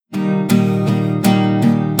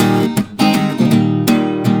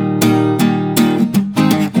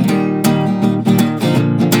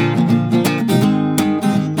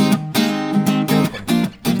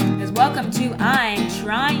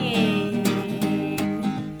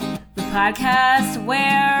podcast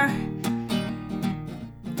where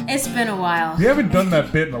it's been a while. We haven't done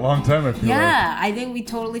that bit in a long time, I feel like. Yeah, I think we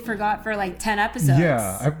totally forgot for like 10 episodes.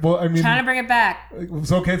 Yeah, I mean... Trying to bring it back.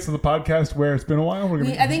 It's okay, it's the podcast where it's been a while.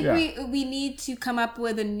 I think we need to come up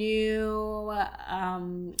with a new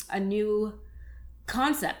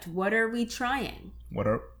concept. What are we trying?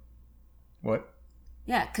 What?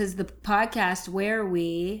 Yeah, because the podcast where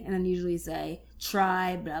we, and then usually say,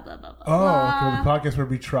 try, blah, blah, blah, blah. Oh, okay, the podcast where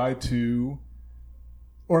we try to...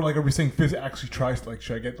 Or like, are we saying actually try, like,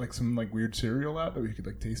 should I get like some like weird cereal out that we could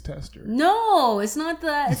like taste test? Or No, it's not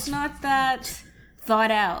that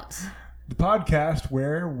thought out. The podcast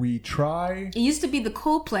where we try... It used to be the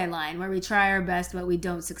Coldplay line where we try our best but we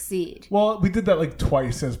don't succeed. Well, we did that like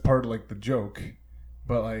twice as part of like the joke.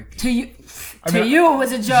 But like... To you it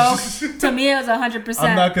was a joke. To me it was 100%.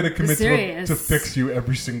 I'm not going to commit serious. to fix you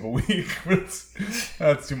every single week.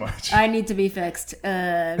 That's too much. I need to be fixed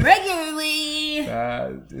regularly.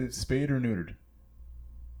 It's spayed or neutered?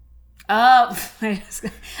 Oh,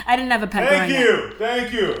 I didn't have a pet growing up.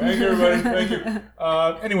 Thank you, everybody. Thank you.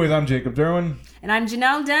 Anyways, I'm Jacob Derwin. And I'm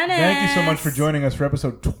Janelle Dennis. Thank you so much for joining us for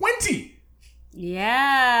episode 20.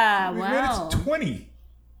 Yeah, We wow. made it to 20.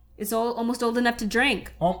 It's almost old enough to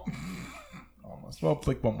drink. Almost. Well,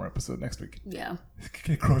 like one more episode next week. Yeah.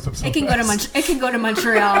 It grows up so It can fast. It can go to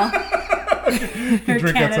Montreal. You can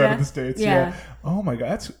drink Canada. outside of the States. Yeah. Oh my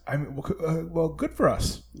God. Well, good for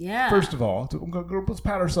us. Yeah. First of all, let's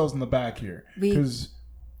pat ourselves on the back here because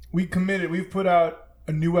we committed. We've put out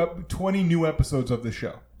 20 new episodes of the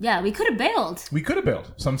show. Yeah, we could have bailed. We could have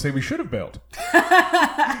bailed. Some say we should have bailed,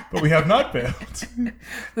 but we have not bailed.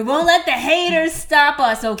 We won't let the haters stop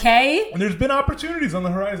us, okay? And there's been opportunities on the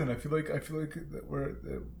horizon. I feel like that we're,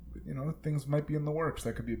 things might be in the works.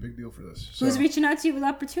 That could be a big deal for this. So, Who's reaching out to you with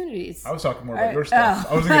opportunities? I was talking more about your stuff.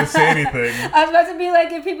 I wasn't going to say anything. I was about to be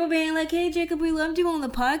like, if people being like, "Hey, Jacob, we loved you on the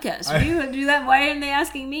podcast. You would do that. Why aren't they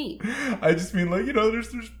asking me?" I just mean like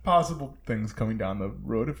there's possible things coming down the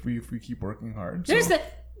road if we keep working hard. So.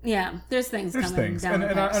 There's things coming down the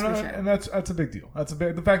pipes for sure. And that's a big deal.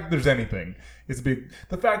 The fact that there's anything is a big.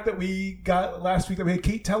 The fact that we got last week that we had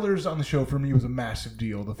Kate Tellers on the show for me was a massive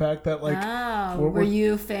deal. The fact that were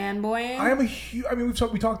you fanboying? I am a huge. I mean, we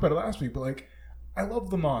talked about it last week, but like, I love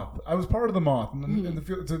The Moth. I was part of The Moth, and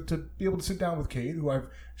to be able to sit down with Kate, who I've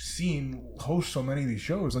seen host so many of these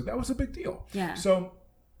shows, like that was a big deal. Yeah. So.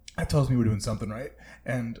 That tells me we're doing something right,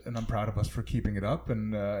 and I'm proud of us for keeping it up,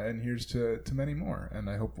 and here's to many more, and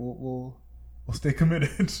I hope we'll stay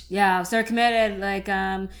committed. Yeah, stay committed. Like,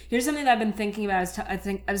 here's something that I've been thinking about.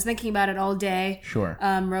 I was thinking about it all day. Sure.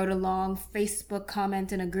 Wrote a long Facebook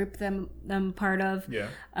comment in a group them part of. Yeah.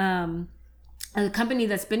 A company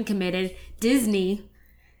that's been committed, Disney,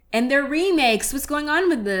 and their remakes. What's going on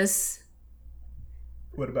with this?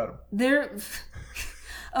 What about them? They're.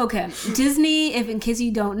 Okay, Disney, if in case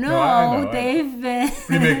you don't know, I know. They've been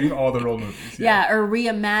remaking all their old movies. Yeah, or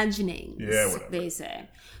reimagining. Yeah, whatever. They say.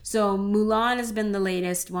 So Mulan has been the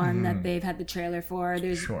latest one that they've had the trailer for.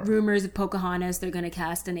 There's rumors of Pocahontas. They're going to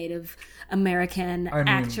cast a Native American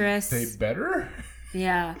actress. They better.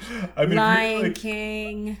 Yeah. Lion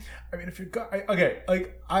King. I mean, if you're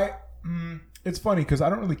it's funny because I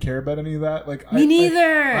don't really care about any of that. Like me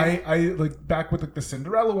neither. I like back with like the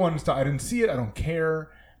Cinderella one stuff. I didn't see it. I don't care.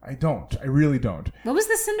 I don't. I really don't. What was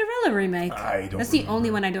the Cinderella remake? I don't. That's the only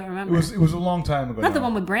one I don't remember. It was a long time ago. Not the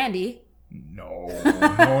one with Brandy. No.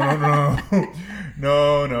 I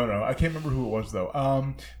can't remember who it was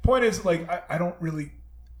though. Point is, like, I don't really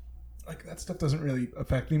like that stuff. Doesn't really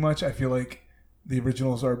affect me much. I feel like the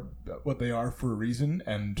originals are what they are for a reason,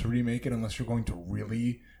 and to remake it, unless you're going to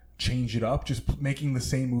really change it up, just making the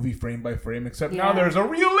same movie frame by frame, except now there's a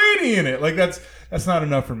real lady in it. Like that's not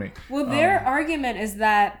enough for me. Well, their argument is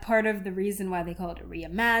that part of the reason why they call it a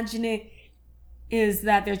reimagining is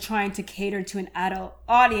that they're trying to cater to an adult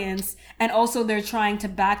audience, and also they're trying to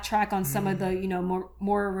backtrack on some of the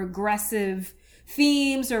more regressive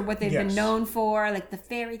themes or what they've been known for, like the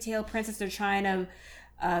fairy tale princess. They're trying to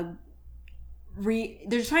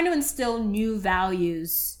they're trying to instill new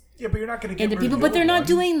values. Yeah, but you're not going to get into rid people, of the but they're old not one.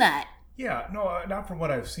 doing that. Yeah, no, not from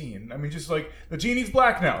what I've seen. I mean, just like the genie's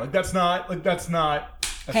black now. Like that's not. That's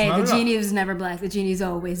hey, not the enough. Genie is never black. The genie's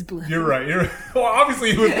always blue. You're right. Well,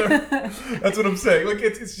 obviously, that's what I'm saying. Like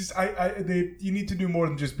it's just you need to do more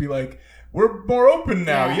than just be like, we're more open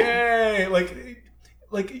now. Yay!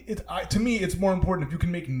 To me, it's more important if you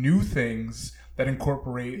can make new things that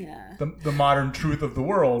incorporate the modern truth of the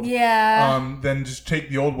world. Yeah. Then just take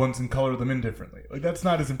the old ones and color them in differently. Like that's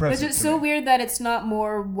not as impressive. It's just so weird that it's not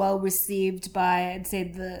more well received by, I'd say,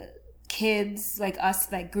 the kids like us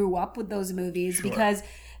that grew up with those movies, because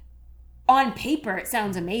on paper it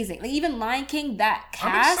sounds amazing. Like even Lion King, that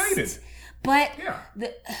cast. I'm excited. But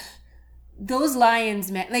those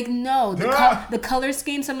lions, man, like no, the color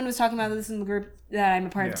scheme. Someone was talking about this in the group that I'm a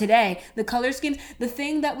part of today. The color schemes. The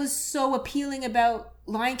thing that was so appealing about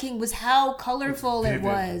Lion King was how colorful it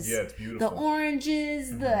was. Yeah, it's beautiful. The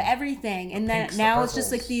oranges, the everything, and then now it's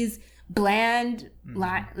just like these bland,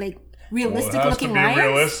 like realistic looking lions.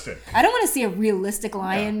 Realistic. I don't want to see a realistic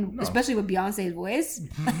lion, especially with Beyonce's voice.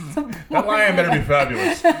 That lion better be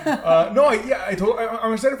fabulous.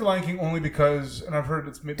 I'm excited for Lion King only because, and I've heard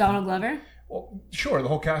it's maybe Donald Glover. Well, sure, the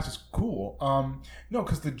whole cast is cool. No,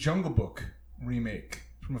 because the Jungle Book remake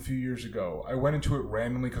from a few years ago, I went into it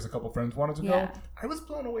randomly because a couple friends wanted to go. I was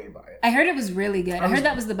blown away by it. I heard it was really good. I heard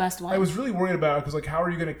that was the best one. I was really worried about it because, like, how are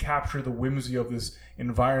you going to capture the whimsy of this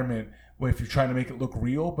environment if you're trying to make it look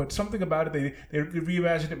real? But something about it, they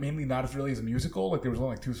reimagined it mainly not as really as a musical. Like, there was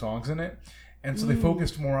only like 2 songs in it. And so they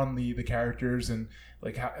focused more on the characters and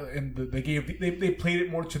like how, and they played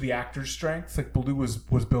it more to the actor's strengths. Like Baloo was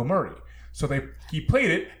Bill Murray, so he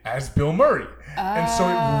played it as Bill Murray, and so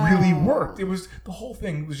it really worked. It was the whole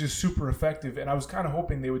thing was just super effective, and I was kind of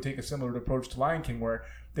hoping they would take a similar approach to Lion King, where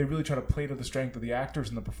they really try to play to the strength of the actors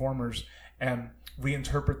and the performers and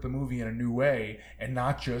reinterpret the movie in a new way, and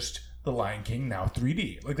not just The Lion King now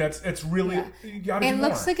 3D. Like it's really you gotta do more.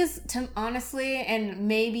 Looks like honestly, and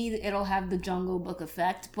maybe it'll have the Jungle Book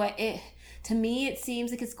effect, but to me it seems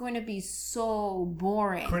like it's going to be so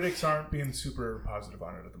boring. Critics aren't being super positive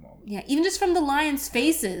on it at the moment. Yeah, even just from the lions'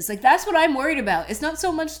 faces, like that's what I'm worried about. It's not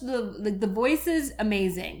so much the voices,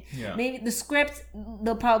 amazing. Yeah. Maybe the script,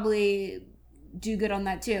 they'll probably do good on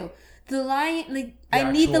that too. The lion,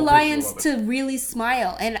 I need the lions to really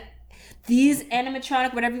smile, and these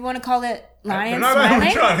animatronic, whatever you want to call it, lions they're not smiling.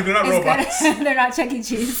 Animatronic, they're not robots. They're not Chuck E.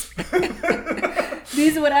 Cheese.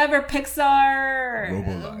 These whatever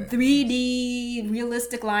Pixar 3D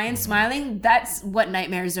realistic lions smiling, that's what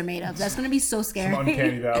nightmares are made of. That's going to be so scary. Some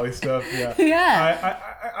Uncanny Valley stuff, yeah. Yeah.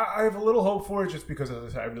 I have a little hope for it just because, as I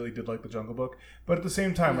said, I really did like the Jungle Book. But at the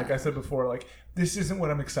same time, like I said before, like this isn't what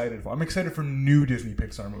I'm excited for. I'm excited for new Disney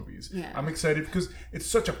Pixar movies. Yeah. I'm excited because it's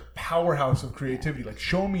such a powerhouse of creativity. Like,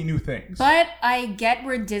 show me new things. But I get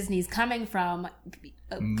where Disney's coming from.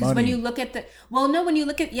 Because when you look at when you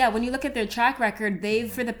look at their track record,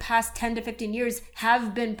 they've for the past 10 to 15 years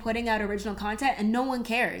have been putting out original content and no one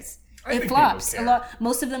cares. It flops a lot.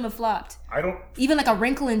 Most of them have flopped. I don't even like A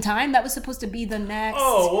Wrinkle in Time that was supposed to be the next.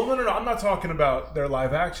 Oh well, no. I'm not talking about their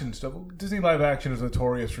live action stuff. Disney live action is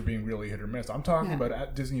notorious for being really hit or miss. I'm talking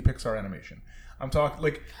about Disney Pixar animation. I'm talking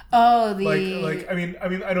like I mean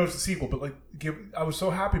I know it's a sequel, but I was so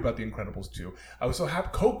happy about The Incredibles 2. I was so happy.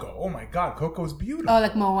 Coco, oh my god, Coco is beautiful. Oh,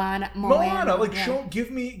 like Moana.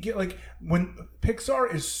 When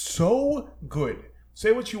Pixar is so good.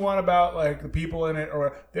 Say what you want about like the people in it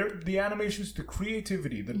or the animations, the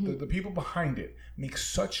creativity, the people behind it make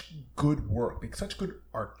such good work, make such good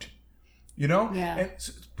art. You know? Yeah. And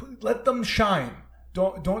let them shine.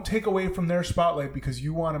 Don't take away from their spotlight because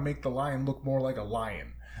you want to make the lion look more like a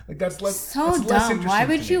lion. Like that's less dumb. Why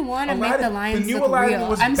would you want to make the lions look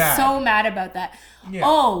real? I'm so mad about that. Yeah.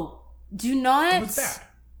 Oh, do not. It was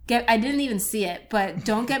bad. I didn't even see it, but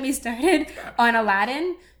don't get me started on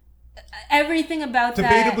Aladdin. Everything about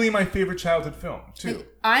that. Debatably my favorite childhood film, too. Like,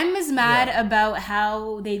 I'm as mad about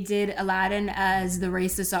how they did Aladdin as the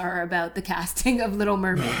racists are about the casting of Little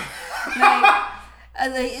Mermaid.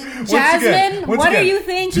 Jasmine, what are you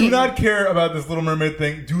thinking? Do not care about this Little Mermaid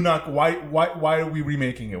thing. Do not. Why are we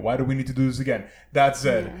remaking it? Why do we need to do this again? That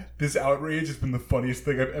said, this outrage has been the funniest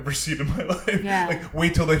thing I've ever seen in my life. Yeah. Like,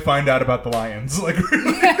 wait till they find out about the lions. Like,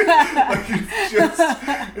 really,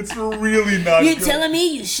 it's really not. You're telling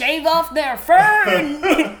me you shave off their fur and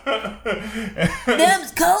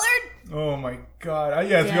them's colored? Oh my god!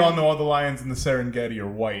 As we all know, all the lions in the Serengeti are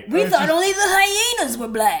white. We thought only the hyenas were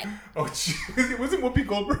black. Oh, wasn't Whoopi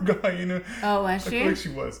Goldberg a hyena? Oh, was she? I feel like she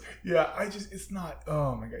was. Yeah, it's not.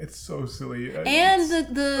 Oh my god, it's so silly. And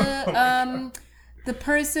the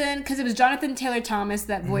person, because it was Jonathan Taylor Thomas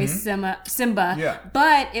that voiced Simba. Yeah.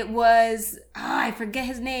 But it was I forget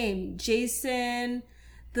his name. Jason.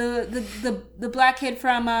 The black kid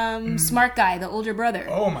from Smart Guy, the older brother.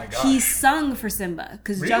 Oh my god! He sung for Simba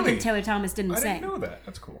because Jonathan Taylor Thomas didn't sing. I didn't know that.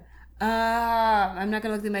 That's cool. I'm not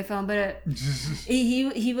gonna look through my phone, but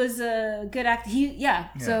he was a good actor.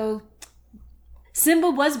 So Simba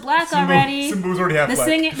was black already. Simba was already half black.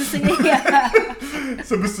 The singing, yeah.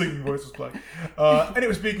 Simba's singing voice was black.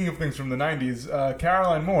 Anyway, speaking of things from the 90s,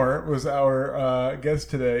 Caroline Moore was our guest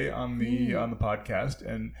today on the podcast,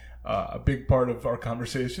 and a big part of our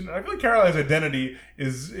conversation. I feel like Caroline's identity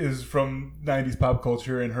is from 90s pop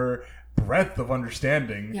culture, and her breadth of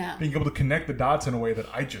understanding, Yeah. being able to connect the dots in a way that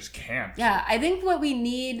I just can't. Yeah, I think what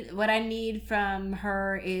I need from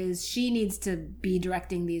her is she needs to be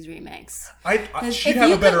directing these remakes. She'd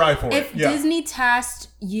have a better eye for it. If Yeah. Disney tasked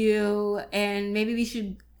you, and maybe we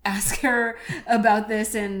should ask her about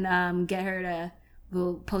this and get her to,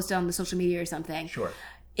 we'll post it on the social media or something. Sure.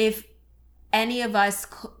 If any of us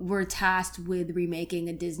were tasked with remaking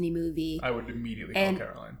a Disney movie, I would immediately call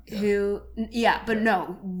Caroline.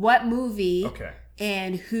 No, what movie Okay.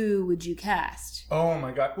 and who would you cast? Oh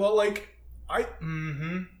my god. Well, like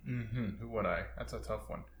who would I? That's a tough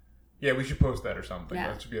one. Yeah, we should post that or something. Yeah.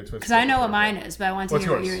 That should be a twist. Because I know what mine is, but I want to What's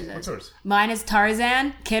hear yours? what yours is. What's yours? Mine is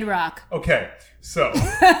Tarzan, Kid Rock. Okay, so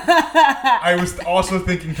I was also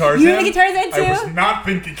thinking Tarzan. You were thinking Tarzan too? I was not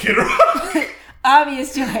thinking Kid Rock.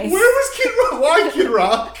 Obvious choice. Where was Kid Rock? Why Kid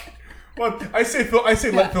Rock? Well, I say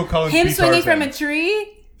let Phil Collins Him be swinging Tarzan. from a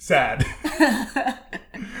tree? Sad.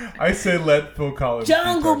 I say let Phil Collins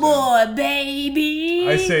Jungle be Tarzan. Boy, baby.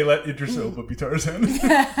 I say let Idris Elba be Tarzan.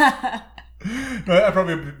 No, I'd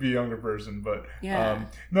probably be a younger person, but Yeah.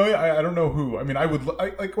 I don't know who. I mean,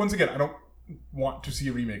 once again, I don't want to see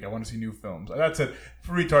a remake. I want to see new films. That said,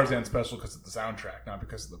 for me, Tarzan's special because of the soundtrack, not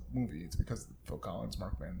because of the movie. It's because of Phil Collins,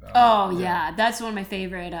 Mark Van Down. Oh, yeah. That's one of my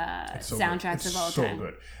favorite So soundtracks good. of all so time.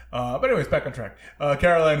 good. But anyways, back on track.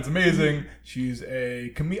 Caroline is amazing. She's a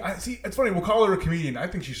comedian. See, it's funny. We'll call her a comedian. I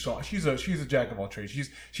think she's a jack of all trades.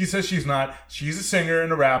 She says she's not. She's a singer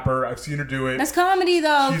and a rapper. I've seen her do it. That's comedy,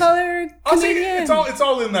 though. Call her I'll say comedian. it's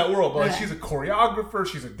all in that world. But like, Yeah. she's a choreographer.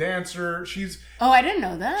 She's a dancer. Oh, I didn't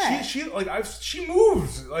know that. She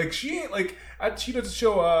moves like she ain't like. She does a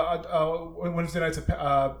show Wednesday nights at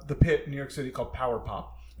the Pit in New York City called Power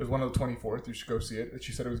Pop. It was one of the 24th. You should go see it.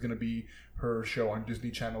 She said it was going to be her show on Disney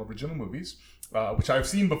Channel original movies, which I've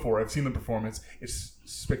seen before. I've seen the performance. It's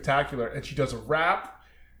spectacular, and she does a rap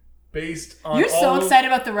based on. You're so excited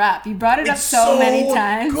about the rap. You brought it up so many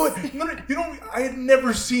times. Good. No, I had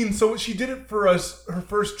never seen. So she did it for us. Her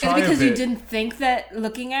first try. Is it because of you it. didn't think that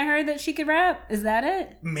looking at her that she could rap? Is that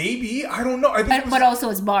it? Maybe, I don't know. I think it was, But also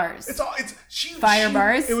it's bars. Fire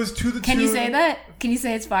bars. It was to the. Can you say that? Can you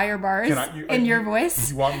say it's fire bars in your voice?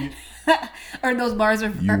 You want me? Or those bars are.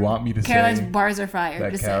 You want me to Caroline's say bars are fire.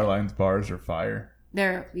 that Just Caroline's bars are fire?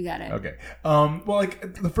 there, you got it. Okay. Well,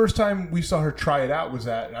 like the first time we saw her try it out was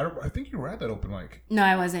at. I think you were at that open mic. No,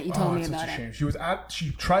 I wasn't. You told me It's about such a it. shame.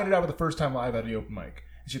 She tried it out for the first time live at the open mic,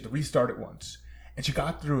 and she had to restart it once, and she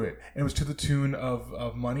got through it, and it was to the tune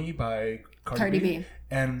of "Money" by Cardi B.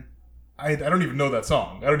 And I don't even know that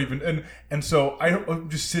song. I don't even and so I'm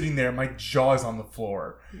just sitting there. My jaw is on the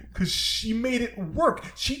floor because she made it work.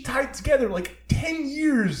 She tied together like 10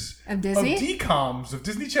 years Of Disney? of DCOMs of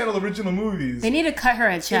Disney Channel original movies. They need to cut her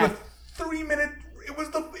a In check. a 3-minute.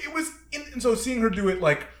 And so seeing her do it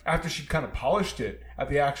like after she kind of polished it at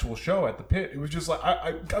the actual show at the Pit, it was just like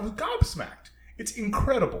I was gobsmacked. It's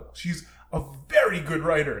incredible. She's a very good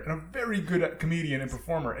writer and a very good comedian and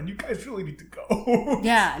performer, and you guys really need to go.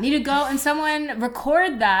 Yeah, need to go and someone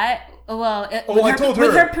record that. Well, I told her.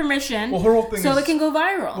 with her permission. Well, her whole thing so is- it can go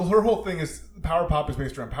viral. Well, her whole thing is Power Pop is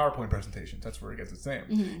based around PowerPoint presentations. That's where it gets its name.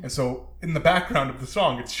 Mm-hmm. And so in the background of the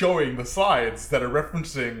song, it's showing the slides that are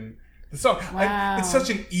referencing the song. Wow. It's such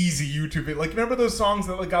an easy YouTube video. Like, remember those songs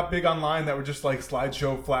that like got big online that were just like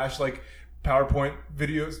slideshow flash like PowerPoint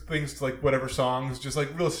videos, things to like whatever songs, just like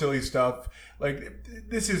real silly stuff. Like,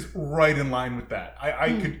 this is right in line with that.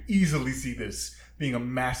 I could easily see this being a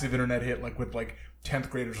massive internet hit, like with like 10th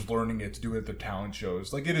graders learning it to do it at their talent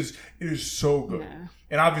shows. Like, it is so good. Yeah.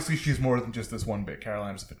 And obviously she's more than just this one bit.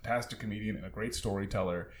 Caroline is a fantastic comedian and a great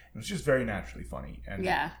storyteller, and it's just very naturally funny and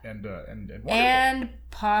wonderful. And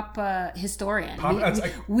pop historian. Pop-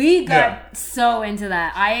 we got yeah. so into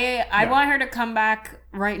that. I want her to come back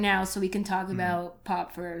right now so we can talk about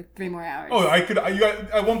pop for 3 more hours. Oh, I could. You guys,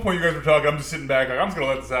 at one point, you guys were talking. I'm just sitting back, like I'm just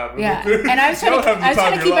gonna let this happen. Yeah, and I was trying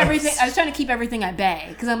to keep lives. everything. I was trying to keep everything at bay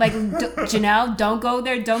because I'm like, Janelle, don't go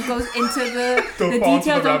there. Don't go into the Don't fall into details.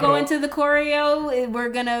 the Don't rabbit go hole. into the choreo. We're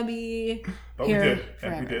gonna be But here we did,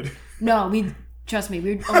 forever. and we did. No, we trust me.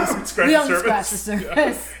 We only scratched the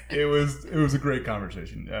surface. Yeah. It was a great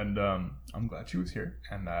conversation, and I'm glad she was here.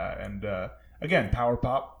 And again, Power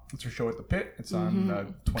Pop. It's her show at the Pit. It's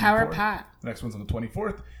on 24th. Power Pop. The next one's on the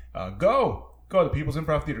 24th. Go the People's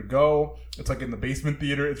Improv Theater. Go. It's like in the basement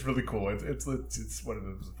theater. It's really cool. It's what it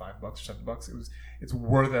was, $5 or $7. It's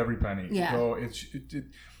worth every penny. Yeah. Go.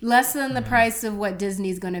 Less than the price of what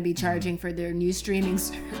Disney's going to be charging for their new streaming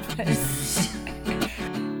service.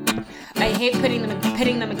 I hate pitting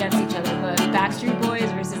them against each other, but Backstreet Boys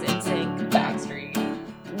versus NSYNC.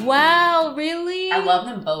 Backstreet. Wow, really? I love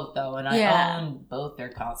them both though, and Yeah. I own both their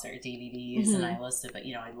concert DVDs, and I listed, but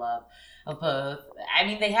I love both. I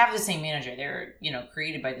mean, they have the same manager. They're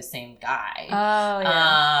created by the same guy. Oh,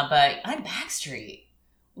 yeah. But I'm Backstreet,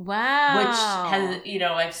 Wow. which has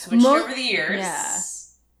I've switched over the years. Yeah.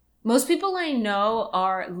 Most people I know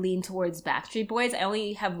lean towards Backstreet Boys. I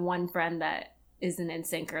only have one friend that is an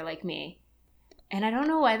NSYNCer like me. And I don't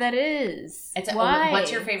know why that is. Why?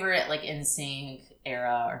 What's your favorite NSYNC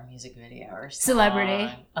era or music video or song?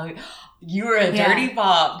 Celebrity. Oh, you were a Dirty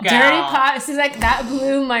Pop gal. Dirty Pop. This is that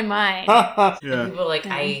blew my mind. Yeah. People are like,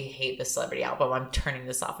 I hate the Celebrity album. I'm turning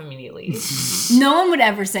this off immediately. No one would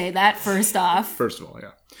ever say that, first off. First of all,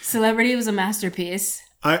 yeah. Celebrity was a masterpiece.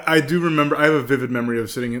 I do remember, I have a vivid memory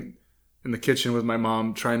of sitting in the kitchen with my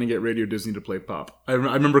mom trying to get Radio Disney to play pop. I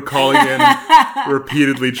remember calling in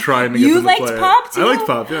repeatedly trying to get them to play. You liked pop too? I liked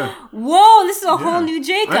pop, yeah. Whoa, this is a whole new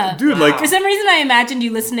Jacob. Dude, for some reason I imagined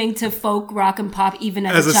you listening to folk, rock, and pop even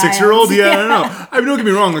as a child. 6-year-old? Yeah, I don't know. I mean, don't get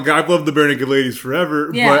me wrong, I've loved the Bare Naked Ladies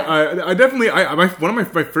forever, but I definitely, one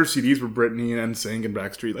of my first CDs were Britney and NSYNC and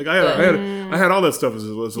Backstreet. Like, I had all that stuff as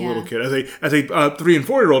a little kid, as a 3 and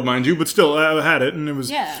 4-year-old, mind you, but still, I had it, and it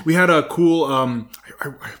was, we had a cool,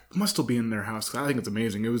 I must still be in their house, I think it's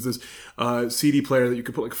amazing. It was this CD player that you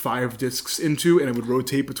could put 5 discs into, and it would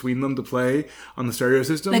rotate between them to play on the stereo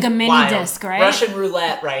system. Like a mini disc, right? Russian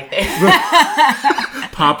roulette right there.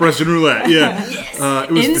 Pop Russian roulette, yeah. Yes.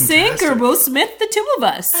 It was NSYNC or Will Smith, the two of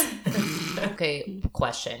us. Okay,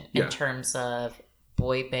 question. In terms of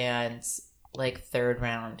boy bands, third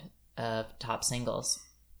round of top singles.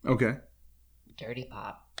 Okay. Dirty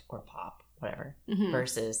Pop or Pop, whatever,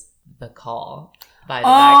 versus The Call by the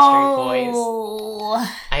Backstreet Boys.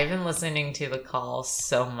 I've been listening to The Call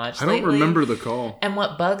so much lately. I don't remember The Call. And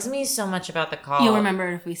what bugs me so much about The Call... You'll remember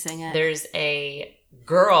it if we sing it. There's a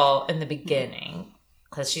girl in the beginning,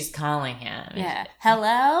 because she's calling him. Yeah.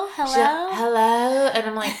 Hello? Hello? And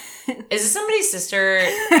I'm like, is this somebody's sister?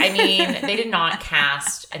 I mean, they did not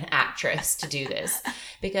cast an actress to do this.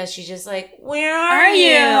 Because she's just like, where are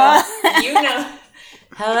you? You know...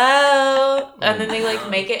 Hello, and then they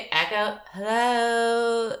make it echo.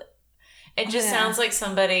 Hello. It just sounds like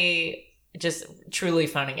somebody just truly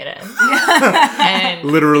phoning it in, and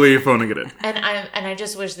literally phoning it in. And I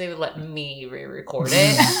just wish they would let me re-record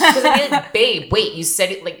it, because I'd be like, babe, wait, you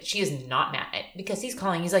said it. She is not mad because he's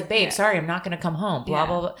calling. He's like, babe, sorry, I'm not gonna come home. Blah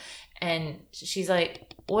blah blah, and she's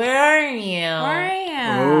like, where are you?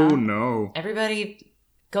 Oh no! Everybody,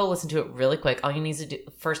 go listen to it really quick. All you need to do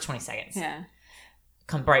first 20 seconds. Yeah.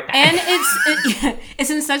 Come right back. And it's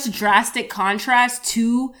in such drastic contrast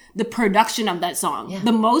to the production of that song. Yeah.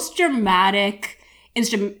 The most dramatic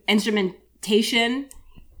instrumentation,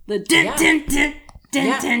 the dun dun dun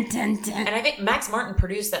dun dun dun dun. And I think Max Martin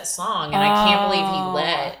produced that song, and I can't believe he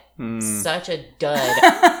let such a dud.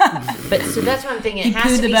 But so that's what I'm thinking. It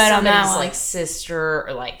has to be somebody's sister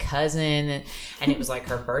or cousin, and it was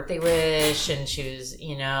her birthday wish, and she was,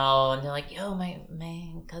 and they're like, yo, my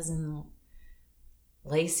cousin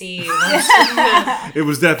Lacey. It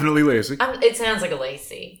was definitely Lacey. It sounds like a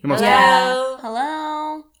Lacey.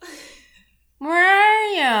 Hello? Where are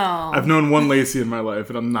you? I've known one Lacey in my life,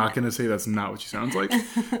 and I'm not going to say that's not what she sounds like.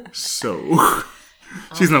 So,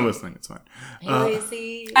 she's not listening. It's fine. Hey,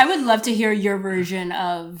 Lacey. I would love to hear your version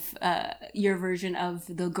of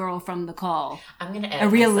the girl from The Call. I'm going to edit a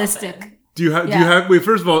realistic. Do you have? Wait.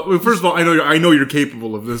 First of all, I know you're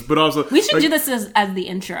capable of this, but also we should do this as the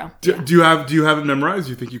intro. Do you have it memorized?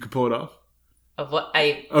 Do you think you could pull it off? Of what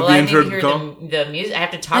I? Of the intro to the music. I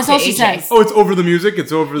have to talk That's to all AJ. She says. Oh, it's over the music.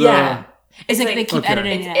 It's over the. Yeah. It's they keep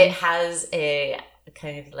editing it. It has a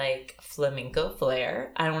kind of flamenco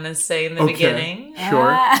flair. I want to say in the beginning.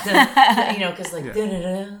 Sure. Because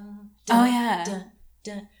oh yeah.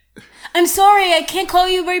 I'm sorry, I can't call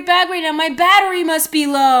you right back right now. My battery must be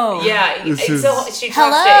low. Yeah, so she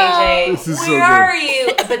talks to AJ. Where are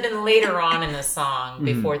you? But then later on in the song,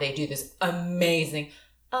 before they do this amazing,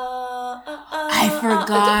 I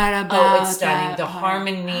forgot about. It's stunning. The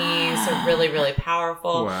harmonies are really, really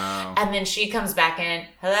powerful. Wow. And then she comes back in.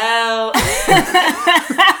 Hello.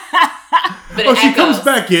 But she comes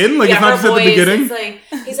back in it's not just at the beginning.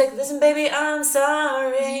 He's like, listen, baby, I'm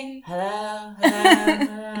sorry. Hello.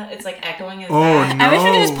 It's echoing in the back. No. I wish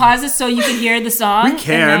we could just pause this so you can hear the song. We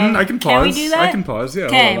can. I can pause. Can we do that? I can pause. Yeah.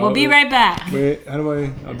 Okay, we'll be right back. Wait, how do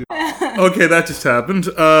I? I'll do. Okay, that just happened.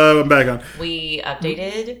 I'm back on. We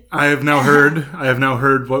updated. I have now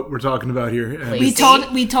heard what we're talking about here. And we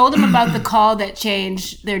told them about the call that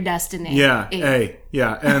changed their destiny. Yeah.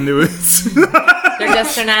 Yeah, and it was. They're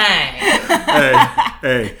just tonight.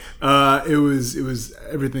 Hey. It was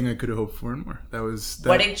everything I could have hoped for and more.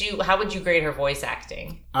 That. How would you grade her voice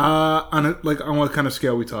acting? On what kind of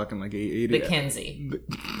scale are we talking? Like 8? The Kinsey.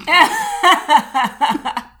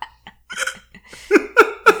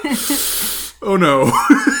 Oh no.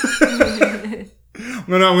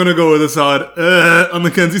 I'm gonna go with a solid on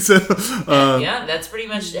the Kenzie set. Yeah, that's pretty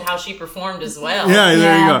much how she performed as well. Yeah,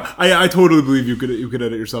 there you go. I totally believe you could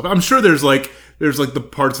edit yourself. I'm sure there's the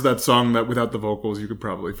parts of that song that without the vocals you could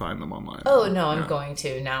probably find them online. Oh no, I'm going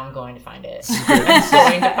to find it. I'm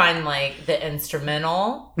going to find like the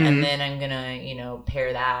instrumental, and then I'm gonna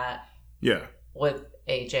pair that with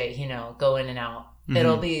AJ. Go in and out.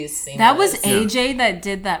 It'll be seamless. That was AJ that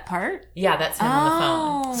did that part? Yeah, that's him on the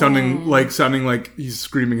phone. Sounding like he's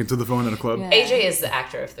screaming into the phone at a club. Yeah. AJ is the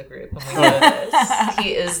actor of the group, and we know this.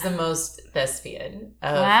 He is the most thespian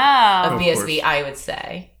of BSB, I would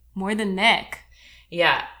say. More than Nick.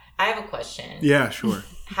 Yeah. I have a question. Yeah, sure.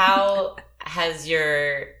 How has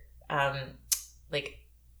your,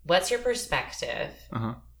 what's your perspective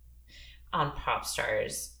on pop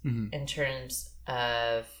stars in terms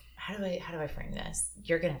of... How do I frame this?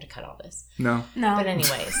 You're going to have to cut all this. No. But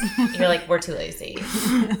anyways, you're like, we're too lazy.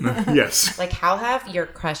 No. Yes. Like, how have your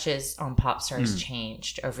crushes on pop stars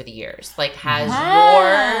changed over the years? Like, has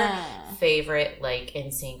your favorite, like,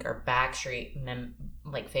 NSYNC or Backstreet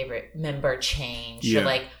favorite member changed? Yeah. Or,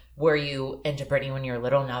 like, were you into Britney when you were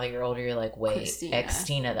little? Now that you're older, you're like, wait,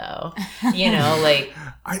 Xtina though.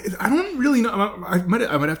 I don't really know. I might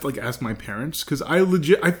have to ask my parents because I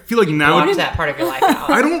feel like now blocked that part of your life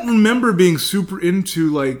out. I don't remember being super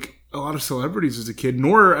into a lot of celebrities as a kid,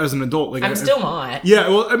 nor as an adult. I'm still not. Yeah,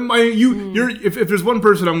 well, if there's one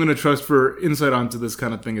person I'm going to trust for insight onto this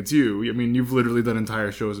kind of thing, it's you. I mean, you've literally done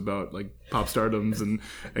entire shows about pop stardoms and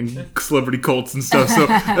celebrity cults and stuff. So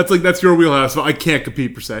that's your wheelhouse. So I can't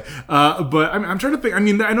compete per se. But I'm trying to think. I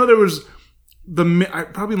mean, I know there was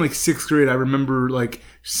probably in sixth grade. I remember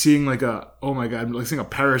seeing seeing a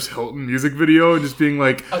Paris Hilton music video and just being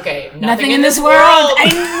like, okay, nothing in this world. I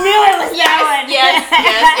knew it was that one. Yes.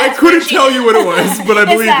 I couldn't tell you what it was, but I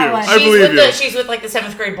believe you. I believe you. She's with the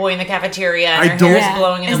 7th grade boy in the cafeteria. And her hair is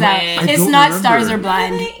blowing in the wind. It's not Stars Are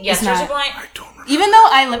Blind. Yeah, Stars Are Blind. I don't remember. Even though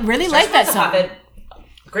I really like that song.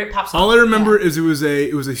 Great pop song. All I remember is it was a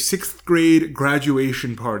 6th grade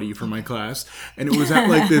graduation party for my class, and it was at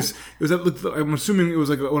I'm assuming it was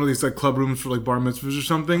one of these club rooms for bar mitzvahs or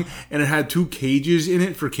something, and it had 2 cages in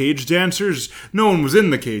it for cage dancers. No one was in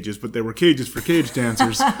the cages, but there were cages for cage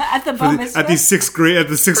dancers at the bar mitzvah? at the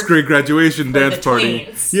 6th grade graduation dance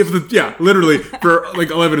party. Yeah, literally for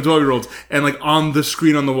 11 to 12-year-olds, and on the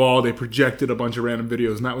screen on the wall they projected a bunch of random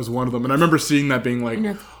videos, and that was one of them. And I remember seeing that being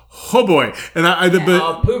oh boy, and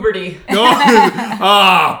puberty.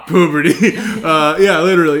 Puberty. Yeah,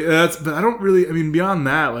 literally. But I don't really. I mean, beyond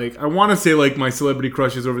that, I want to say my celebrity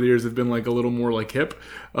crushes over the years have been a little more hip.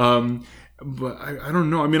 But I don't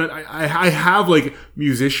know. I mean, I have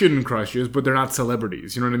musician crushes, but they're not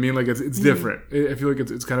celebrities. You know what I mean? It's different. I feel like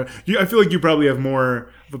it's kind of. I feel like you probably have more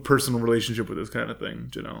of a personal relationship with this kind of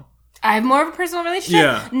thing. I have more of a personal relationship?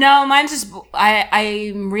 Yeah. No, mine's just,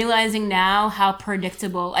 I'm realizing now how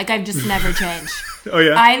predictable, I've just never changed. Oh,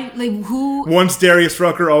 yeah? Who... Once Darius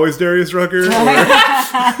Rucker, always Darius Rucker?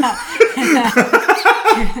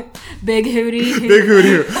 Big Hootie. Big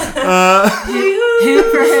Hootie. Hoot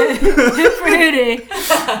for Hootie.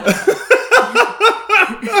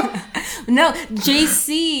 No,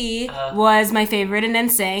 JC was my favorite in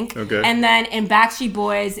NSYNC. Okay. And then in Backstreet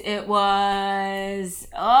Boys, it was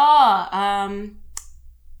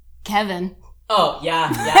Kevin. Oh,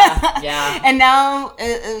 yeah. And now,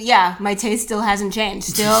 my taste still hasn't changed.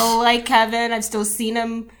 Still like Kevin. I've still seen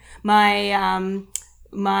him. My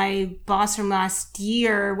boss from last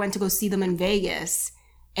year went to go see them in Vegas,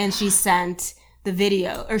 and she sent the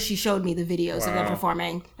video, or she showed me the videos of them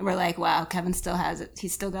performing, and we're like, wow, Kevin still has it.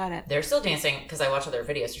 He's still got it. They're still dancing, because I watch other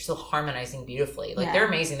videos. They're still harmonizing beautifully. They're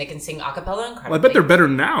amazing. They can sing a cappella incredibly. Well, I bet they're better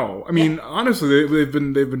now. I mean, honestly, they've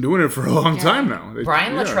been doing it for a long time now.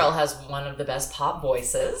 Brian Luttrell has one of the best pop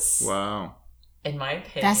voices. Wow. In my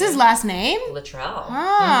opinion. That's his last name? Luttrell.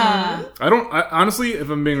 Ah. Honestly, if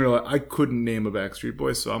I'm being real, I couldn't name a Backstreet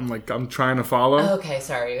Boy, so I'm trying to follow. Okay,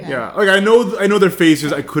 sorry. Yeah. I know their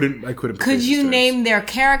faces. I couldn't. Could you name their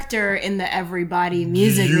character in the Everybody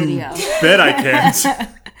music video? Bet I can't.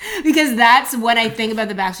 Because that's when I think about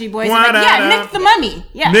the Backstreet Boys. I'm Nick the Mummy.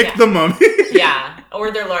 Yeah. Nick the Mummy. Yeah. Or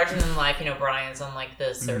they're larger than life. Brian's on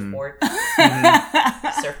the surfboard.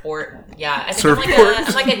 Surfboard. Yeah. I think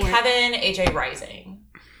I'm like a Kevin AJ Rising.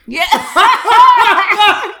 Yeah.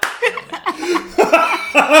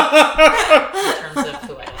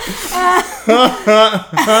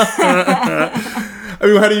 I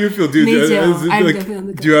mean, how do you feel, dude? Me too. I'm Like,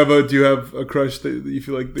 definitely do you have a crush that you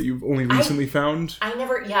feel like that you've only recently found? I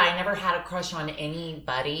never had a crush on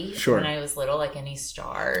anybody when I was little, like any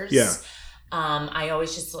stars. Yeah. I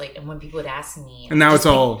always just like, and when people would ask me, And now it's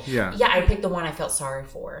all, Yeah, I picked the one I felt sorry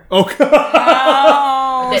for. Oh,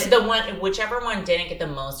 God. The one, whichever one didn't get the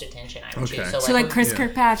most attention, I would choose. So like Chris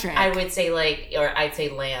Kirkpatrick. I would say like, or I'd say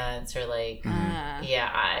Lance, or like,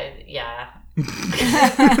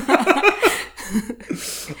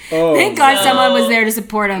 Thank God someone was there to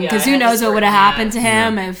support him, because who knows what would have happened to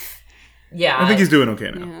him if... Yeah. I think he's doing okay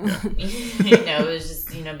now. It was just,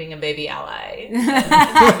 being a baby ally.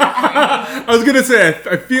 I was going to say,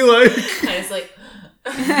 I feel like... I was like...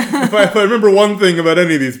 if I remember one thing about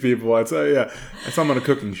any of these people, I'd say, I saw him on a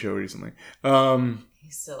cooking show recently.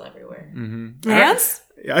 He's still everywhere. Mm-hmm. Lance?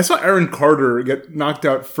 I saw Aaron Carter get knocked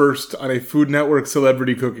out first on a Food Network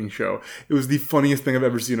celebrity cooking show. It was the funniest thing I've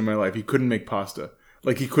ever seen in my life. He couldn't make pasta.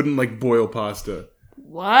 Like, he couldn't, boil pasta.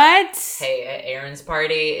 What? Hey, at Aaron's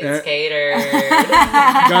party, it's catered.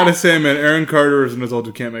 Gotta say, man, Aaron Carter as an adult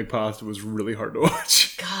who can't make pasta was really hard to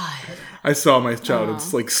watch. God. I saw my child, it's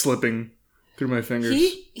slipping through my fingers.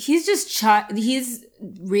 He's just, he's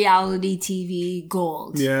reality TV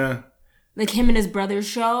gold. Yeah. Like him and his brother's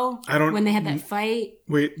show. When they had that fight.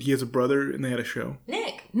 Wait, he has a brother and they had a show?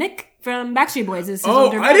 Nick from Backstreet Boys is his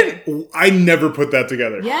older brother. I never put that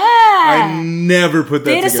together. Yeah. I never put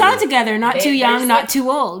that together. They had a song together, Not Too Young, Not Too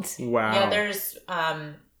Old. Wow. Yeah,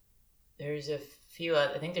 there's a few,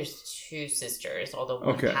 I think there's two sisters, although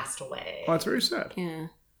one passed away. Oh, that's very sad. Yeah.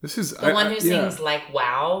 This is... The one who sings Like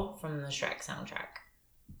Wow from the Shrek soundtrack.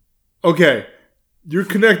 Okay. You're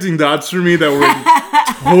connecting dots for me that were in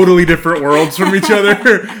totally different worlds from each other.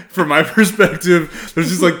 From my perspective, there's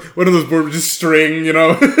just one of those boards with just string,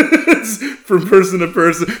 it's from person to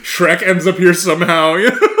person. Shrek ends up here somehow.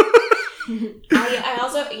 I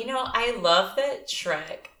also, I love that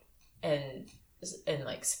Shrek and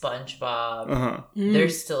SpongeBob, they're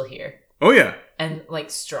still here. Oh yeah, and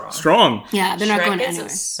strong. Strong. Yeah, they're not going anywhere.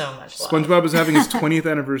 So much love. SpongeBob is having his 20th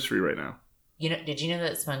anniversary right now. Did you know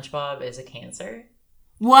that SpongeBob is a cancer?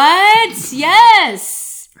 What?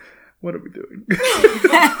 Yes. What are we doing?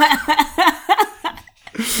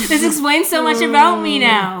 This explains so much about me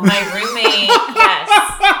now. My roommate,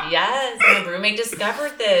 yes, my roommate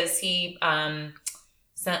discovered this. He,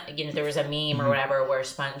 there was a meme or whatever where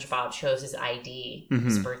SpongeBob shows his ID.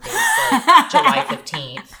 His birthday is July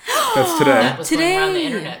 15th. That's today. That was going around the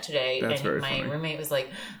internet today. That's very my funny. roommate was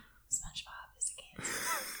like,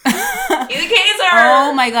 He's a cancer.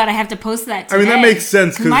 Oh my God, I have to post that today. I mean, that makes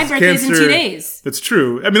sense because my birthday's in 2 days. That's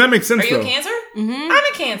true. I mean, that makes sense. Are you a Cancer? Mm-hmm. I'm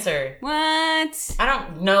a Cancer. What? I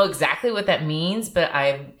don't know exactly what that means, but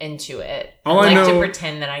I'm into it. All I I like know- to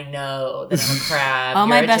pretend that I know that I'm a crab. All You're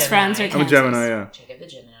my a best Gemini. friends are I'm a Gemini, yeah. Jacob the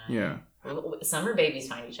Gemini. Yeah. Summer babies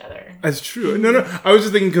find each other. That's true. No. I was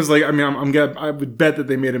just thinking because, I would bet that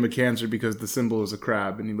they made him a Cancer because the symbol is a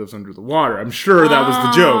crab and he lives under the water. I'm sure that was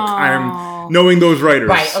the joke. I'm knowing those writers.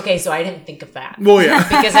 Right. Okay. So I didn't think of that. Well, yeah.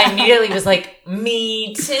 Because I immediately was like,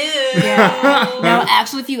 me too. Yeah. No,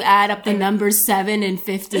 actually, if you add up the numbers 7 and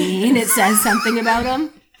 15, it says something about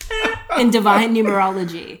them in divine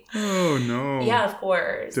numerology. Oh no. Yeah, of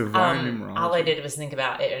course. Divine numerology. All I did was think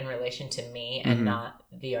about it in relation to me and not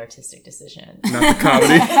the artistic decision. Not the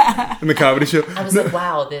comedy. In the comedy show. I was like,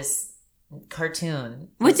 wow, this cartoon.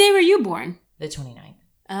 What day were you born? The 29th.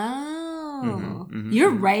 Oh.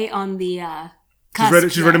 You're right on the cusp.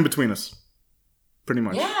 She's right in between us. Pretty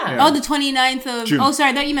much. Yeah. Oh, the 29th of... June. Oh,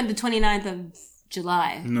 sorry. I thought you meant the 29th of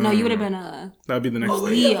July. No, you would have been a That'd be the next day.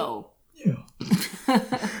 Leo.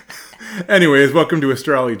 Anyways, welcome to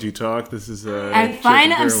Astrology Talk. This is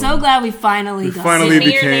I'm so glad we finally got finally Send me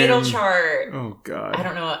became- your natal chart. Oh God. I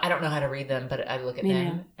don't know how to read them, but I look at Me them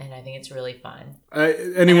neither. and I think it's really fun.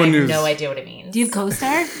 Anyone I have who's no idea what it means. Do you have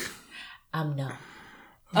CoStar? No.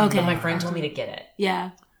 Okay. But my friend told me to get it.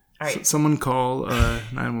 Yeah. All right. someone call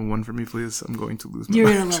 911 for me, please. I'm going to lose my You're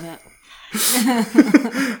mind. going to love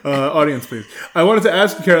it. Audience, please. I wanted to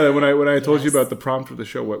ask you, Caroline, when I told you about the prompt for the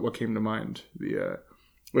show, what came to mind?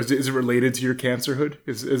 Is it related to your cancerhood?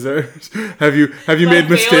 Is there have you made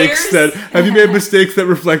mistakes that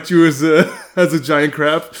reflect you as a giant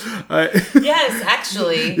crab? Yes,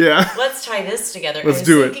 actually. Yeah. Let's tie this together. Let's I was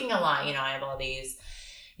do it. thinking a lot. I have all these,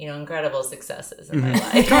 incredible successes in my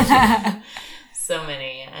life. So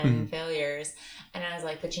many and failures. And I was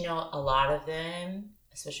like, but a lot of them,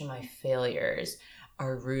 especially my failures,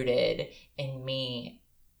 are rooted in me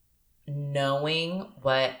knowing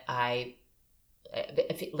what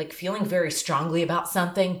feeling very strongly about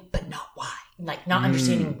something, but not why. like not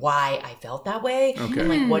understanding why I felt that way. Okay. And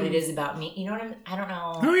like what it is about me. You know what I don't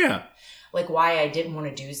know. Oh, yeah. Like why I didn't want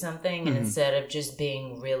to do something. And instead of just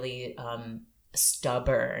being really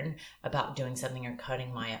stubborn about doing something or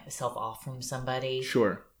cutting myself off from somebody.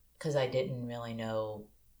 Sure. Because I didn't really know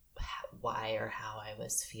why or how I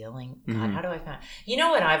was feeling. God, how do I find... You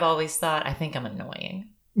know what I've always thought? I think I'm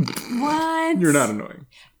annoying. What? You're not annoying.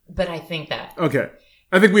 But I think that. Okay.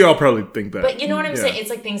 I think we all probably think that. But you know what I'm saying?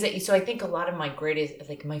 It's like things that you... So I think a lot of my greatest...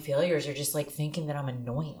 Like my failures are just like thinking that I'm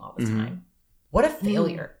annoying all the time. What a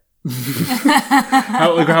failure.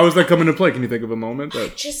 How is that coming to play? Can you think of a moment?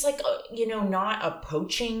 Just like, not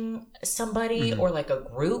approaching somebody or like a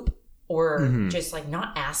group. Or just like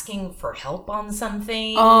not asking for help on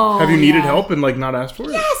something. Oh, have you needed help and like not asked for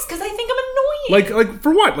it? Yes, because I think I'm annoying. Like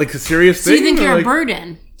for what? Like a serious So thing? you think you're like... a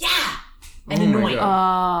burden? Yeah, and Oh my annoying.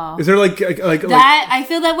 God. Is there like that? I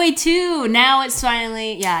feel that way too. Now it's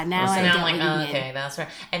finally now So I now get I'm like, what you mean. okay, that's right.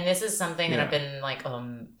 And this is something that I've been like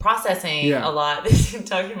processing Yeah. a lot.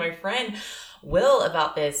 Talking to my friend Will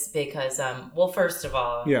about this because, well, first of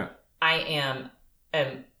all, I am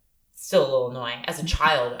still a little annoying. As a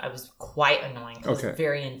child, I was quite annoying. I was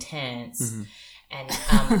very intense and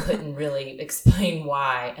couldn't really explain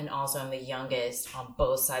why. And also, I'm the youngest on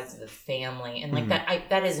both sides of the family, and like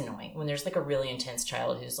that is annoying when there's like a really intense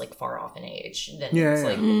child who's like far off in age. Then it's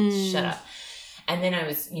like shut up. And then I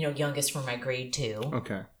was youngest for my grade too.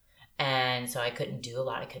 Okay. And so I couldn't do a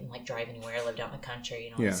lot. I couldn't like drive anywhere. I lived out in the country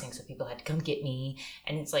and all these things. So people had to come get me.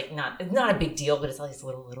 And it's like it's not a big deal, but it's all these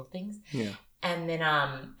little things. Yeah. And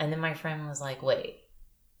then my friend was like, wait,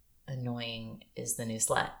 annoying is the new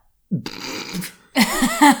slut.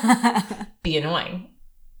 Be annoying.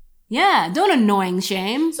 Yeah, don't annoying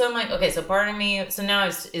shame. So I'm like, okay, so part of me, so now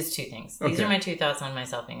is two things. These are my two thoughts on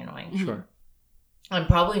myself being annoying. Sure. I'm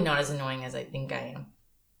probably not as annoying as I think I am.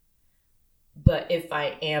 But if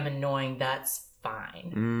I am annoying, that's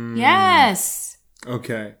fine. Yes.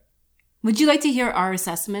 Okay. Would you like to hear our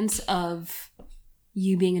assessments of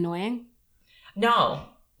you being annoying? No.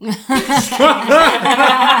 I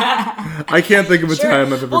can't think of a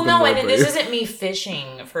time I've ever been no, that and way. this isn't me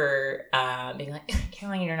fishing for being like,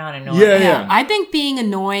 Caroline, you're not annoying. Yeah. I think being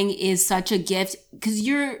annoying is such a gift because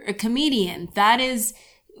you're a comedian. That is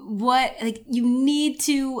what, like, you need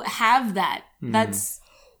to have that. That's...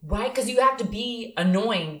 Right, because you have to be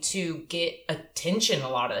annoying to get attention a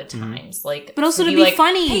lot of the times. Like, but also to be like,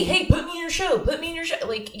 funny. Hey, put me in your show. Put me in your show.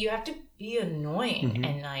 Like, you have to be annoying.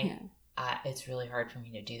 And it's really hard for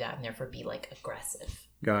me to do that and therefore be like aggressive.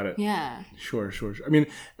 Got it. Yeah. Sure. I mean,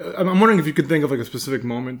 I'm wondering if you could think of like a specific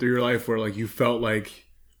moment through your life where like you felt like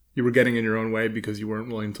you were getting in your own way because you weren't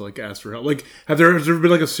willing to like ask for help. Like, has there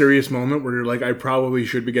been like a serious moment where you're like, I probably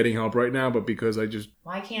should be getting help right now, but because I just...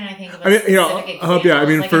 Why can't I think of I mean,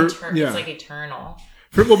 specific example? It's like eternal.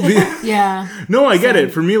 Yeah. No, I get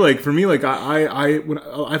it. For me, I've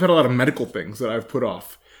had a lot of medical things that I've put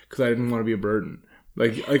off because I didn't want to be a burden.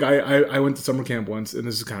 Like I went to summer camp once, and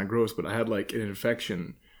this is kind of gross, but I had like an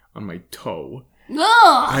infection on my toe. Ugh.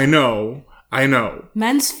 I know.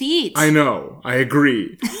 Men's feet. I know. I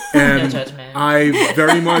agree. And No judgment. I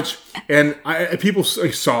very much, and people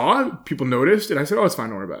noticed, and I said, oh, it's fine,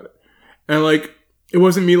 don't worry about it. And like, it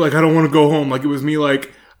wasn't me like, I don't want to go home. Like, it was me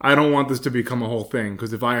like, I don't want this to become a whole thing.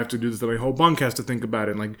 Because if I have to do this, then my whole bunk has to think about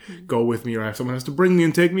it and like go with me, or someone has to bring me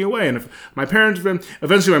and take me away. And if my parents,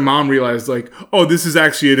 eventually my mom realized like, oh, this is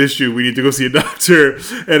actually an issue. We need to go see a doctor.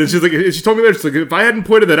 And it's just like, she told me that, she's like, if I hadn't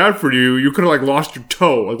pointed that out for you, you could have like lost your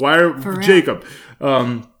toe. Like, why Jacob?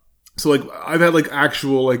 So like, I've had like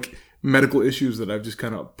actual like medical issues that I've just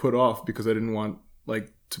kind of put off because I didn't want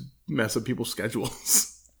like to mess up people's schedules.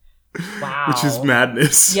 Wow. Which is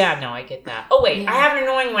madness. Yeah, no, I get that. Oh, wait, I have an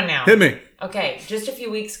annoying one now. Hit me. Okay, just a few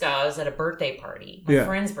weeks ago, I was at a birthday party, my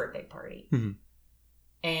friend's birthday party. Mm-hmm.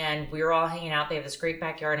 And we were all hanging out. They have this great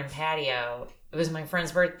backyard and patio. It was my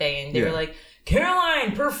friend's birthday, and they were like,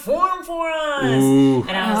 Caroline, perform for us. Ooh.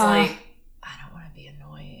 And I was like, I don't want to be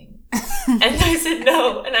annoying. And I said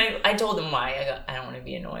no. And I told them why. I don't want to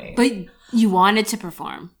be annoying. But you wanted to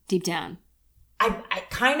perform deep down. I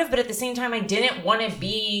kind of, but at the same time, I didn't want to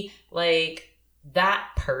be like that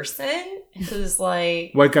person who's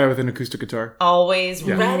like white guy with an acoustic guitar, always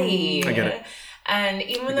ready. I get it. And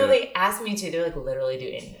even though they asked me to, they're like, literally do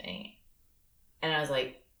anything. And I was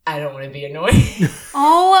like, I don't want to be annoying.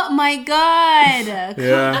 Oh my God.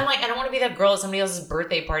 Yeah. I'm like, I don't want to be that girl at somebody else's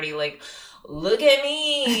birthday party. Like, look at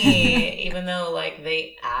me. Even though like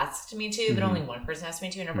they asked me to, but only one person asked me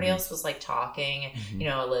to, and everybody else was like talking and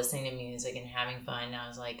listening to music and having fun. And I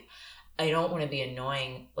was like, I don't want to be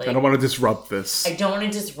annoying. Like, I don't want to disrupt this. I don't want to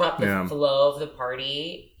disrupt the flow of the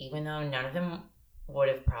party, even though none of them would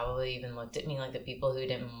have probably even looked at me like the people who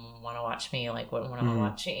didn't want to watch me, like wouldn't want to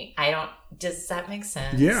watch me. Does that make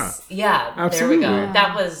sense? Yeah. Yeah. Absolutely. There we go.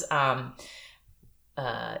 That was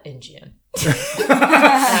in June.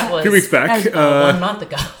 That was 2 weeks back. 1 month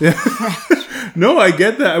ago. Yeah. No, I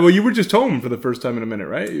get that. Well, you were just home for the first time in a minute,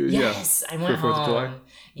 right? Yes, I went 4th of July. home.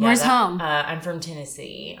 Yeah, Where's home? I'm from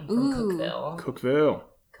Tennessee. I'm from Cookeville.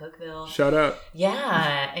 Cookeville. Shout out.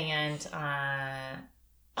 Yeah, and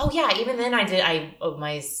even then I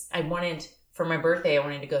wanted, for my birthday, I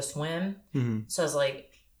wanted to go swim. Mm-hmm. So I was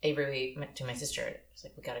like, Avery, to my sister, I was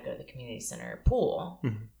like, we got to go to the community center pool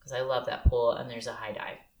because I love that pool, and there's a high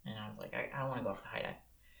dive. And I was like, I don't want to go for the high dive.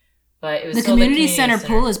 But it was the community center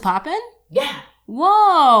pool is popping? Yeah.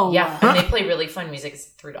 Whoa. Yeah, and they play really fun music. It's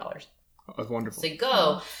 $3. Oh, that's wonderful. So you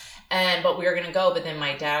go, but we were going to go, but then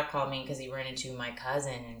my dad called me because he ran into my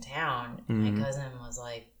cousin in town. Mm-hmm. My cousin was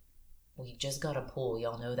like, we just got a pool.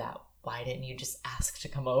 Y'all know that. Why didn't you just ask to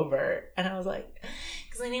come over? And I was like,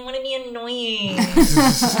 because I didn't want to be annoying.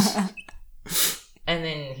 And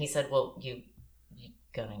then he said, well, you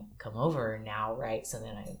gonna come over now, right? So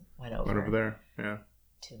then I went over there, yeah,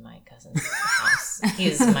 to my cousin's house. He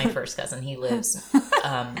is my first cousin. He lives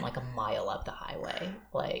like a mile up the highway.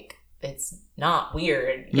 Like, it's not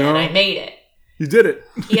weird yet. I made it. You did it.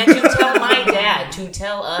 He had to tell my dad to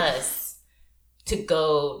tell us to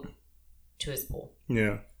go to his pool.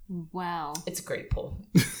 Yeah. Wow. It's a great pool.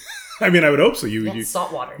 I mean, I would hope so. You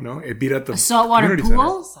salt water. No, it beat at the saltwater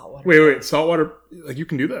pool. Saltwater. Wait, saltwater. Like, you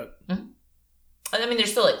can do that. Mm-hmm. I mean,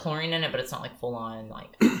 there's still like chlorine in it, but it's not like full on like.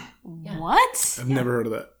 Yeah. What? I've never heard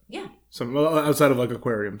of that. Yeah. Outside of like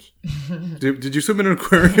aquariums. Did you swim in an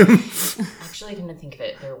aquarium? Actually, I didn't think of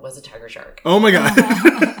it. There was a tiger shark. Oh my god!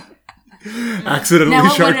 Accidentally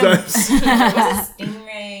shark dives. There was a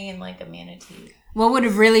stingray and like a manatee. What would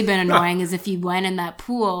have really been annoying is if you went in that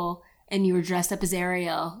pool and you were dressed up as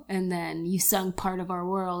Ariel, and then you sung "Part of Our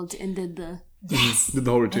World" and did the. Yes. Did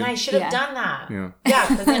the whole routine. And I should have done that. Yeah.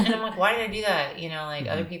 Yeah, and I'm like, why did I do that? You know, like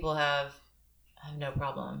other people have no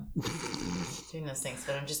problem doing those things,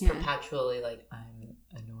 but I'm just perpetually like, I'm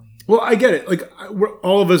annoying. Well, I get it. Like, we're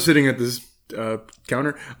all of us sitting at this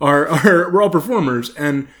counter we're all performers,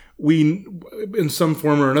 and we, in some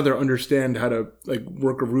form or another, understand how to like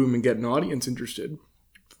work a room and get an audience interested.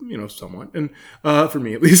 You know, somewhat, and for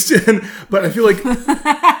me at least. But I feel like,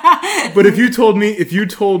 but if you told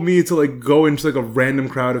me to like go into like a random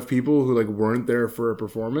crowd of people who like weren't there for a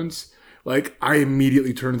performance, like I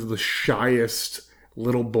immediately turned into the shyest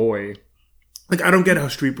little boy. Like, I don't get how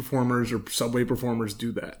street performers or subway performers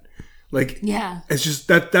do that. Like, it's just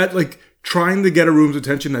that like trying to get a room's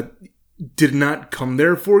attention that did not come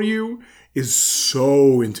there for you is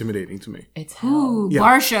so intimidating to me. It's hell. Ooh,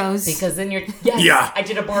 bar shows. Because then you're... Yes, I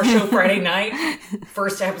did a bar show Friday night.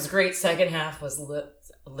 First half was great. Second half was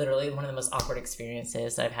literally one of the most awkward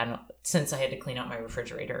experiences I've had since I had to clean out my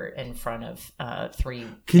refrigerator in front of 3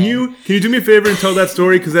 Can you do me a favor and tell that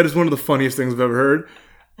story? Because that is one of the funniest things I've ever heard.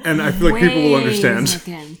 And I feel like people will understand.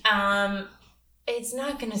 It's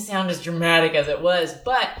not going to sound as dramatic as it was,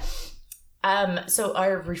 but... so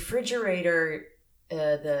our refrigerator...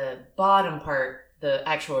 the bottom part, the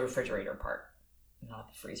actual refrigerator part, not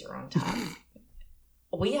the freezer on top.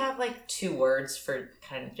 We have like 2 words for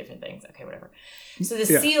kind of different things. Okay, whatever. So the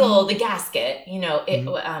seal, the gasket, you know, it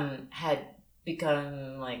had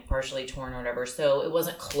become like partially torn or whatever. So it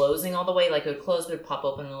wasn't closing all the way. Like it would close, but it would pop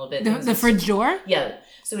open a little bit. The fridge door? Yeah.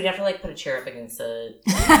 So we'd have to like put a chair up against the...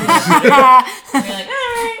 and you're like, all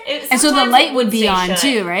right. And so the light would be on shut.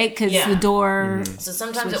 too, right? Because the door... Mm-hmm. So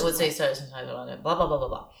sometimes it would say so, sometimes it would blah, blah, blah, blah,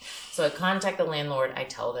 blah. So I contact the landlord, I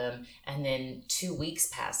tell them, and then 2 weeks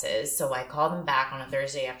passes. So I call them back on a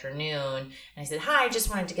Thursday afternoon, and I said, hi, I just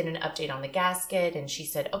wanted to get an update on the gasket. And she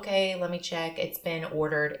said, okay, let me check. It's been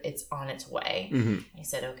ordered. It's on its way. Mm-hmm. I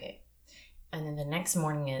said, okay. And then the next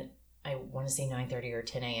morning at, I want to say 9:30 or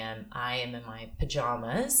 10 a.m., I am in my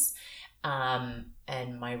pajamas, and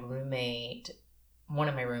my roommate, one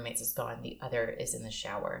of my roommates is gone. The other is in the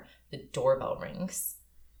shower. The doorbell rings,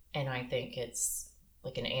 and I think it's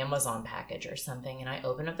like an Amazon package or something. And I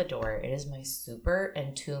open up the door. It is my super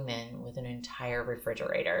and 2 men with an entire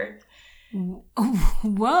refrigerator.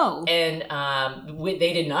 Whoa. And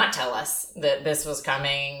they did not tell us that this was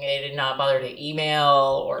coming. They did not bother to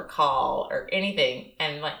email or call or anything.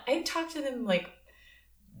 And like, I talked to them like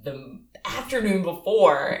the afternoon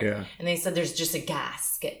before, and they said there's just a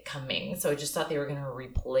gasket coming. So I just thought they were going to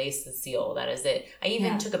replace the seal. That is it. I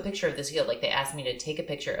even took a picture of the seal. Like, they asked me to take a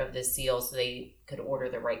picture of this seal so they could order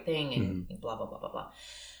the right thing and blah, blah, blah, blah, blah.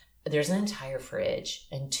 there's an entire fridge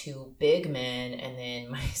and 2 big men and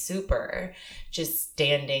then my super just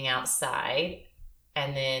standing outside.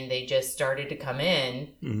 And then they just started to come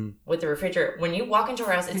in with the refrigerator. When you walk into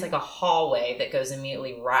our house, it's like a hallway that goes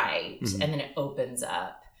immediately right. And then it opens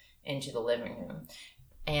up into the living room.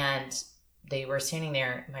 And they were standing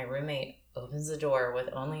there. My roommate opens the door with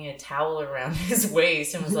only a towel around his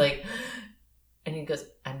waist and was like, and he goes,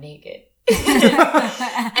 I'm naked.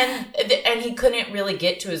 and he couldn't really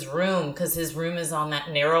get to his room because his room is on that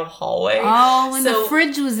narrow hallway. Oh, and the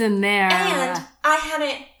fridge was in there. And I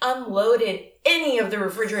hadn't unloaded any of the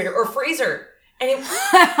refrigerator or freezer. And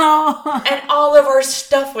and all of our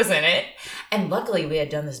stuff was in it. And luckily we had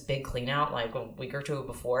done this big clean out like a week or 2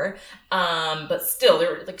 before. But still,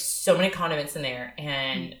 there were like so many condiments in there.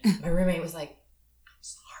 And my roommate was like, I'm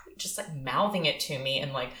sorry, just like mouthing it to me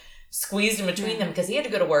and like squeezed in between them because he had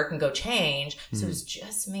to go to work and go change. So it was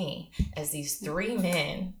just me as these 3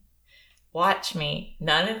 men watch me.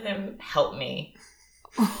 None of them help me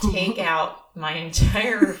take out my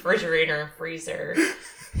entire refrigerator and freezer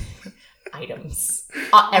items.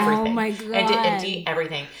 Everything. Oh my God. And to empty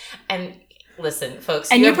everything. And listen, folks,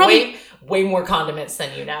 and you you're have probably way more condiments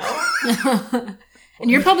than you know. And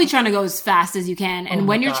you're probably trying to go as fast as you can. And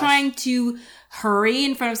when you're gosh. trying to hurry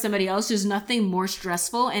in front of somebody else, there's nothing more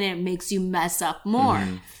stressful and it makes you mess up more.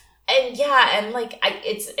 And and like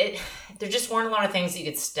there just weren't a lot of things that you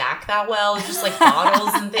could stack that well. It was just like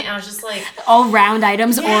bottles and things. I was just like All round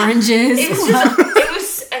items, oranges. It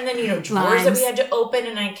was, and then drawers that we had to open,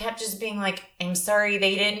 and I kept just being like, "I'm sorry,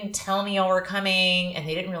 they didn't tell me y'all were coming," and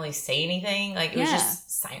they didn't really say anything. Like it was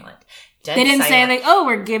just silent. Dead they didn't silent. say like, "Oh,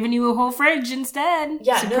 we're giving you a whole fridge instead."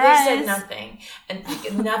 Yeah, Surprise. no, they said nothing, and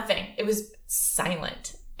nothing. It was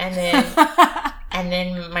silent, and then. And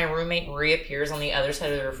then my roommate reappears on the other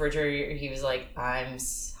side of the refrigerator. He was like, I'm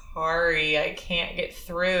sorry, I can't get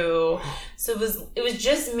through. So it was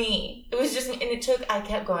just me. It was just me. And I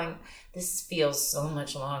kept going, this feels so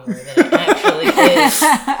much longer than it actually is.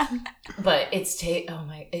 But it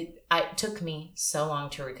took me so long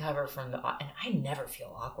to recover from and I never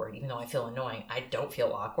feel awkward, even though I feel annoying. I don't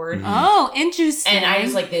feel awkward. Oh, interesting. And I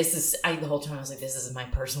was like, the whole time I was like, this is my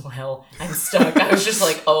personal hell. I'm stuck. I was just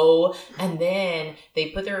like, oh. And then they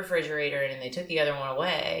put the refrigerator in and they took the other one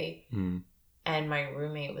away. And my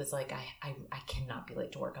roommate was like, I cannot be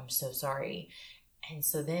late to work. I'm so sorry. And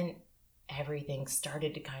so then everything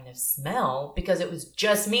started to kind of smell because it was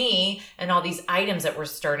just me and all these items that were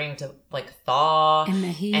starting to like thaw in the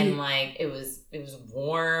heat. And like it was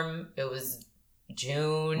warm. It was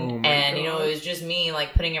June and it was just me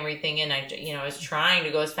like putting everything in. I was trying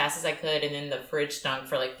to go as fast as I could, and then the fridge stunk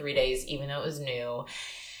for like 3 days even though it was new.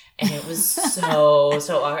 And it was so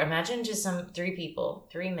imagine just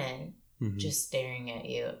 3 men just staring at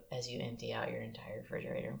you as you empty out your entire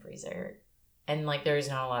refrigerator and freezer. And like there's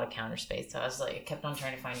not a lot of counter space, so I was like, I kept on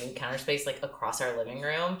trying to find new counter space like across our living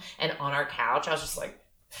room and on our couch. I was just like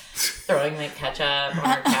throwing like ketchup on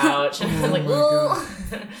our couch, and I was like, ooh.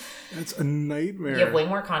 That's a nightmare. You have way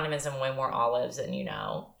more condiments and way more olives than you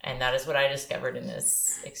know, and that is what I discovered in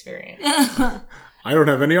this experience. I don't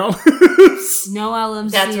have any olives. No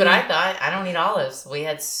olives. That's what I thought. I don't need olives. We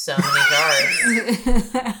had so many jars.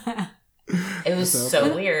 It was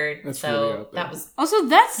so weird. That's so really out there. that was also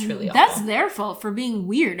that's truly that's awful. their fault for being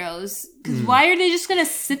weirdos. Because why are they just gonna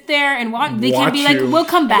sit there and watch? They can Watch be like, you. "We'll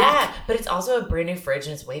come back." Yeah, but it's also a brand new fridge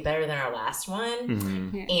and it's way better than our last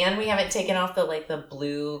one. And we haven't taken off the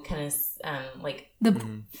blue kind of The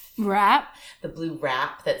wrap. the blue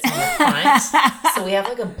wrap that's in the front. So we have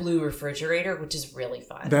like a blue refrigerator, which is really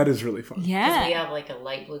fun. That is really fun. Because Yeah. we have like a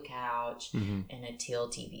light blue couch and a teal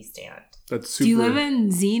TV stand. That's super. Do you live in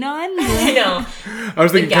Xenon? I know. I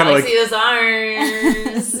was The thinking kind of galaxy like. is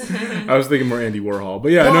ours. I was thinking more Andy Warhol,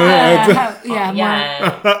 but yeah, Yeah.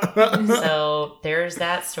 Yeah. So there's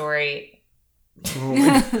that story. Oh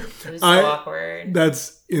my God. It was so awkward.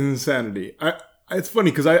 That's insanity. It's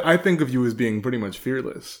funny because I think of you as being pretty much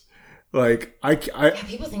fearless. Like Yeah,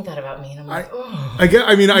 people think that about me, and I'm like, oh. I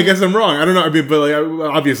guess I'm wrong. I don't know. I mean, but like,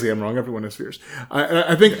 obviously I'm wrong. Everyone has fears.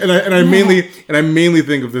 I think, and I mainly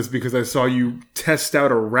think of this because I saw you test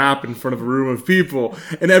out a rap in front of a room of people,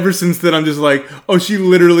 and ever since then I'm just like, oh, she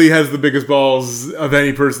literally has the biggest balls of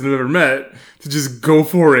any person I've ever met to just go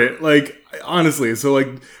for it. Like honestly, so like.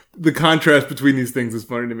 The contrast between these things is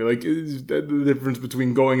funny to me. Like the difference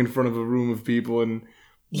between going in front of a room of people and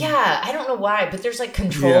Yeah, I don't know why, but there's like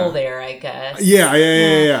control there, I guess.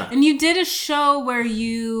 yeah. And you did a show where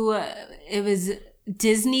it was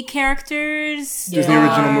Disney characters. Disney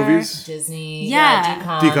original movies. Disney.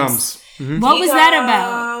 Yeah. DComs. What was that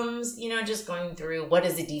about? DComs, just going through what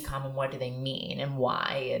is a DCOM and what do they mean and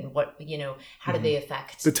why and what, how do they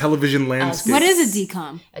affect The television landscape. What is a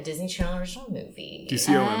DCOM? a Disney Channel original movie.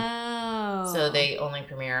 DCOM. Oh. So they only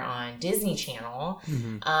premiere on Disney Channel.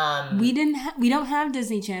 We don't have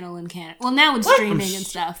Disney Channel in Canada. Well, now it's streaming and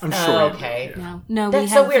stuff. I'm Oh, sure. okay. No, we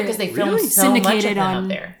That's have so weird it because they film so much of syndicated them on up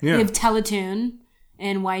there. Yeah. We have Teletoon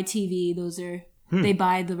and YTV. Those are they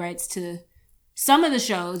buy the rights to some of the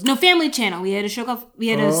shows. No, Family Channel. We had a stage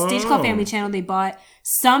called Family Channel. They bought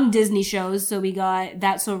some Disney shows, so we got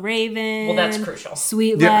That's So Raven. Well, that's crucial.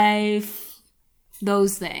 Sweet Life.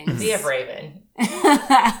 Those things. We have Raven.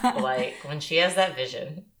 Like, when she has that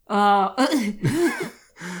vision.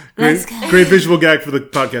 Great visual gag for the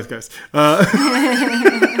podcast, guys.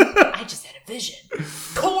 I just had a vision.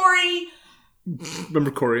 Corey!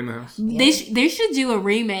 Remember Corey in the house? They should do a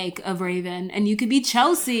remake of Raven, and you could be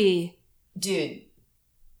Chelsea. Dude,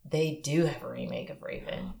 they do have a remake of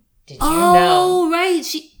Raven. Did you know Right.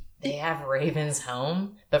 they have Raven's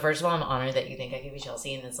home? But first of all, I'm honored that you think I could be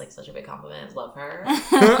Chelsea, and it's like such a big compliment. Love her.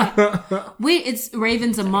 Wait, it's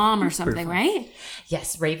Raven's a mom or something, right?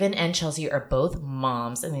 Yes, Raven and Chelsea are both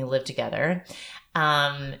moms, and they live together.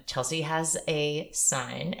 Chelsea has a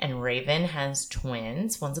son, and Raven has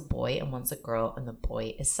twins. One's a boy and one's a girl, and the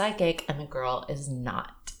boy is psychic, and the girl is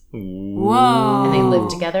not. Whoa. And they live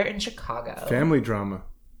together in Chicago. Family drama.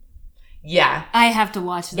 Yeah. I have to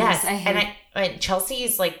watch this. Yes. I hate And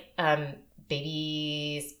Chelsea's like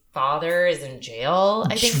baby's father is in jail.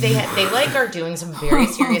 I think they like are doing some very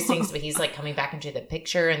serious things, but he's like coming back into the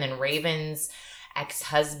picture. And then Raven's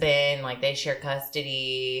ex-husband, like they share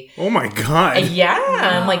custody. Oh my god. Yeah,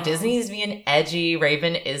 I'm like Disney's being edgy.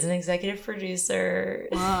 Raven is an executive producer.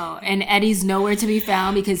 Whoa. And Eddie's nowhere to be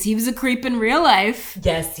found because he was a creep in real life.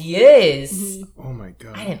 Yes, he is. Oh my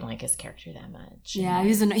god. I didn't like his character that much. Yeah,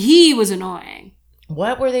 he was annoying.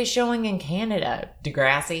 What were they showing in Canada?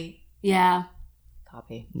 Degrassi? Yeah.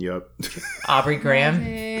 Copy. Yep. Aubrey Graham?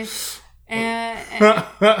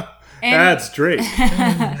 That's Drake.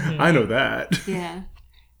 I know that. Yeah.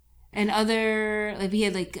 And other, like, we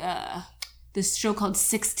had, like, this show called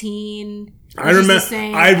 16. I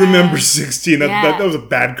remember 16. That was a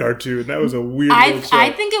bad cartoon. That was a weird little show.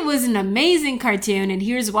 I think it was an amazing cartoon, and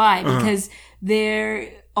here's why. Because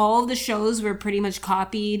all of the shows were pretty much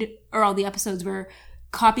copied, or all the episodes were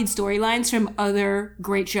copied storylines from other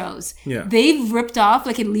great shows. Yeah. They've ripped off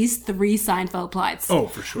like at least 3 Seinfeld plots. Oh,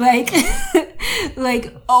 for sure.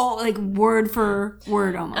 Like word for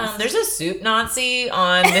word almost. There's a soup Nazi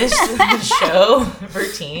on this show for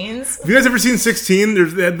teens. Have you guys ever seen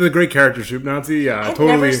 16? They had the great character Soup Nazi. Yeah, I've totally.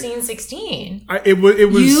 never seen 16. It was.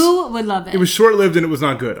 You would love it. It was short lived and it was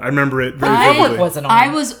not good. I remember it very Homework vividly. wasn't on. I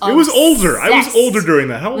was. It was older. I was obsessed older during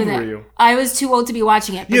that. How old with were it. you? I was too old to be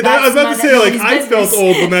watching it. But Yeah, I was about to that's say, none of like, nobody's I felt business.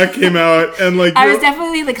 old when that came out, and like, I was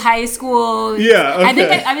definitely like high school. Yeah, I think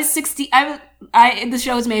okay. I was 16. The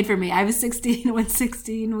show was made for me. I was 16 when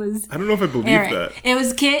 16 was I don't know if I believe airing. that. It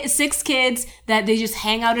was 6 kids that they just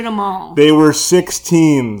hang out at a mall. They were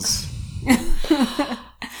 16s.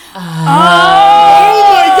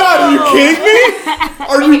 Oh my god, are you kidding me?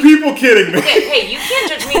 Are you people kidding me? Okay, hey, you can't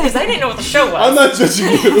judge me because I didn't know what the show was. I'm not judging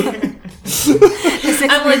you.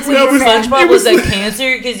 I'm like, SpongeBob was a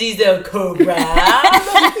cancer because he's a cobra.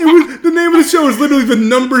 The name of the show was literally the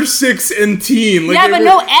number 6 and teen. Like, Yeah, they but were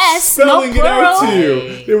no S, spelling no it out to plural.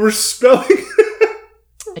 you. They were spelling.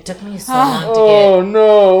 It took me so long to Oh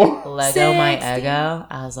no! get Lego My 16. Ego.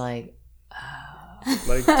 I was like,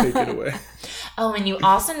 Like, take it away. oh, and you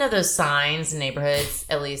also know those signs in neighborhoods,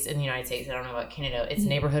 at least in the United States. I don't know about Canada. It's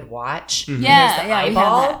neighborhood watch. Mm-hmm. Yeah, There's the yeah, we have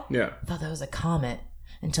eyeball. that. Yeah. I thought that was a comet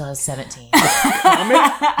until I was 17.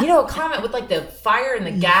 Comet? You know, a comet with like the fire and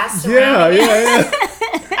the gas Yeah, around it. yeah.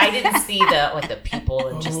 I didn't see the people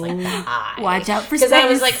and just like the eye. Watch out for Because I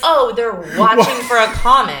was space. like, oh, they're watching for a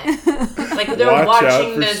comet. Like they're Watch out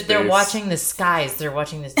watching for they're space. watching the skies. They're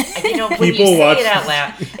watching this. You know, when People you say watch- it out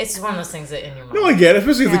loud, it's one of those things that in your mind. No, I get it.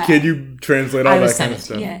 Especially as a Yeah. kid, you translate all I that was kind of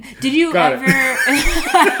 17. stuff. Yeah. Did you Got ever?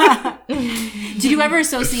 Did you ever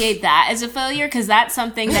associate that as a failure? Because that's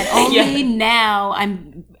something that only now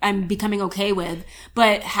I'm becoming okay with.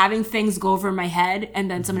 But having things go over my head and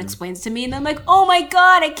then someone explains to me and I'm like, oh my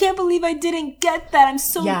god, I can't believe I didn't get that. I'm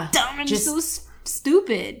so Yeah, dumb. I'm just- so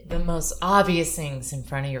stupid. The most obvious things in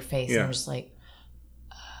front of your face. Yeah. And I'm just like,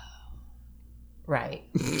 oh, right.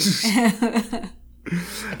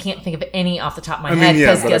 I can't think of any off the top of my head yeah,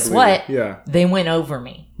 because but I guess believe what? it. Yeah. They went over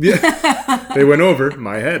me. Yeah. They went over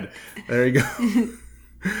my head. There you go.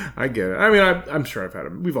 I get it. I mean, I'm sure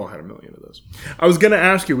we've all had a million of those. I was going to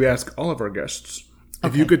ask you, we ask all of our guests,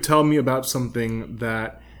 if you could tell me about something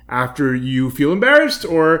that after you feel embarrassed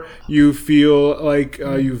or you feel like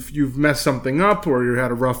you've messed something up or you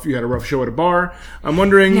had a rough show at a bar. I'm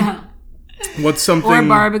wondering what's something or a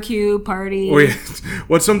barbecue party. Or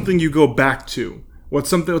what's something you go back to?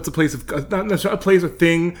 What's a place of not necessarily a place, a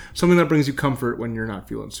thing, something that brings you comfort when you're not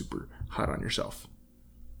feeling super hot on yourself.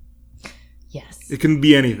 Yes. It can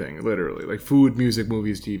be anything, literally, like food, music,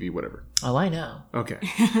 movies, TV, whatever. Oh, I know. Okay.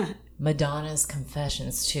 Madonna's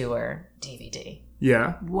Confessions Tour DVD.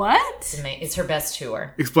 Yeah. What? It's her best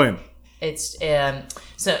tour. Explain. It's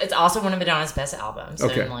so it's also one of Madonna's best albums. So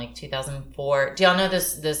Okay. in like 2004. Do y'all know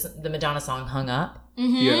the Madonna song "Hung Up"?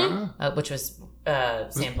 Mm-hmm. Yeah. Which was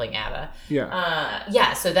sampling ABBA. Yeah.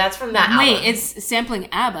 Yeah. So that's from that Wait, album. it's sampling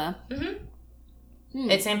ABBA.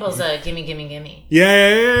 It samples "Gimme, Gimme, Gimme."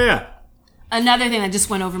 Yeah. Another thing that just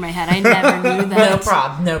went over my head. I never knew that. No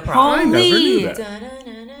problem. I never knew Holy.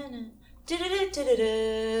 that.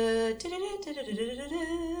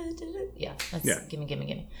 Yeah, that's Yeah. Gimme, Gimme,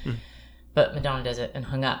 Gimme. But Madonna does it and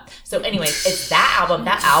Hung Up. So anyway, it's that album.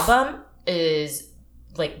 That album is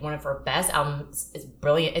like one of her best albums. It's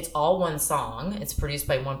brilliant. It's all one song. It's produced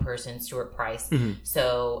by one person, Stuart Price.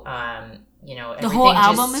 So, you know, The whole everything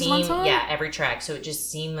album just is one song? Yeah, every track. So it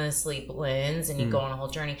just seamlessly blends and you go on a whole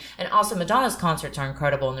journey. And also Madonna's concerts are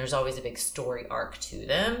incredible and there's always a big story arc to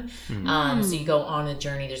them. So you go on a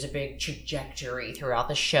journey. There's a big trajectory throughout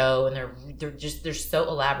the show and they're so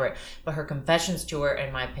elaborate. But her Confessions tour,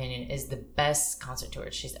 in my opinion, is the best concert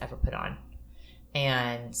tour she's ever put on.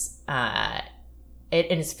 And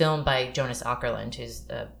it's filmed by Jonas Åkerlund, who's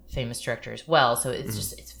a famous director as well. So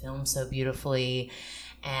it's it's filmed so beautifully.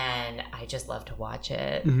 And I just love to watch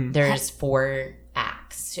it. There's 4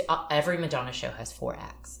 acts. Every Madonna show has 4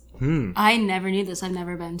 acts. I never knew this. I've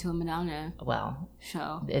never been to a Madonna Well,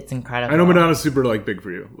 show. it's incredible. I know Madonna's super like big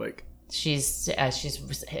for you. Like, She's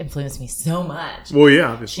influenced me so much. well,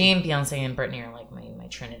 yeah, obviously. She and Beyonce and Britney are like my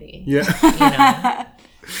trinity. Yeah. You know,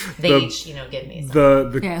 they each give me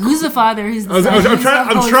something. Yeah, who's the father? Who's the I'm son? Who's the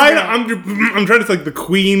Holy Spirit? trying to like the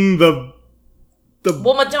queen,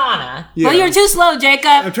 Well, Madonna. yeah. Well, you're too slow, Jacob.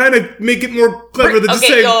 I'm trying to make it more clever than just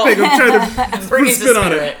Okay, saying y'all. thing. I'm trying to put a Britney's the spin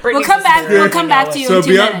on it. spirit. We'll Britney's come the back. spirit. We'll come back to you So, in 2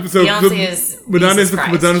 minutes. Beyonce is Madonna's Jesus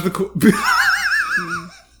Christ.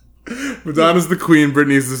 Madonna's the queen.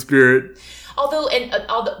 Britney's the spirit. Although that's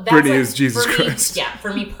Britney like, is Jesus for me, Christ. Yeah,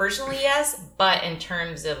 for me personally, yes. But in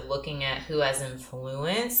terms of looking at who has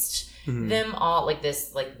influenced them all, like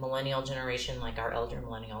this, like millennial generation, like our elder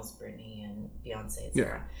millennials, Britney and Beyonce,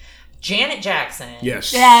 etc. Janet Jackson,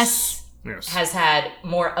 Yes. Yes. has had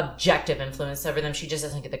more objective influence over them. She just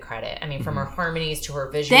doesn't get the credit. I mean, from her harmonies to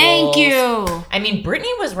her visuals. Thank you. I mean,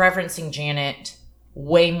 Britney was referencing Janet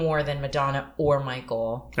way more than Madonna or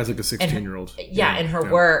Michael. As like a 16-year-old. Yeah, in her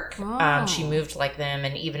work, Oh. she moved like them,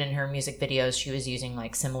 and even in her music videos, she was using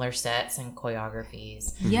like similar sets and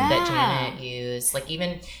choreographies Yeah. that Janet used. Like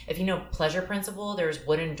even if you know Pleasure Principle, there's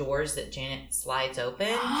wooden doors that Janet slides open,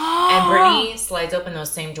 and Britney slides open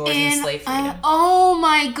those same doors in Slave Freedom. Oh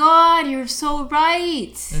my God, you're so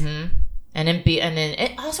right. And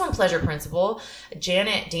then also in Pleasure Principle,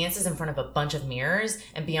 Janet dances in front of a bunch of mirrors,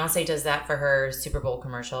 and Beyonce does that for her Super Bowl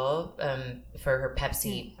commercial, for her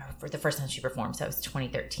Pepsi, for the first time she performed. So that was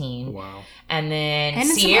 2013. Wow. And then And in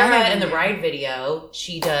some Sierra other in the video. Ride video,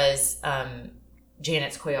 she does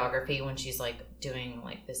Janet's choreography when she's like doing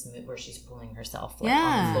like this move where she's pulling herself like, on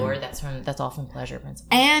Yeah. the floor. That's all from Pleasure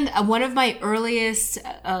Principle. And one of my earliest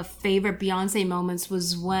favorite Beyonce moments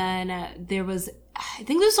was when there was, I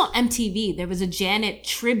think this was on MTV, there was a Janet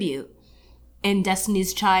tribute. And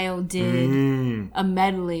Destiny's Child did a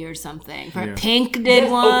medley or something. Pink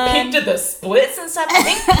did one. Oh, Pink did the splits and stuff. I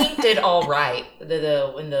think Pink did all right. In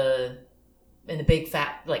the big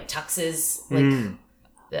fat like tuxes, like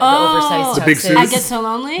the oversized The big tuxes. suits. I Get So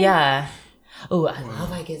Lonely? Yeah. Oh, I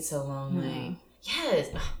love I Get So Lonely. Yes.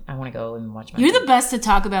 I want to go and watch my. You're the best to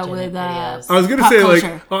talk about Janet with videos. I was gonna pop say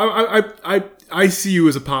culture. like I see you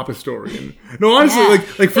as a pop historian. No, honestly, Yeah.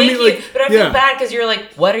 like for Thank me, you, like but I feel bad because you're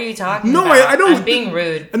like, what are you talking No, about? I don't- I'm being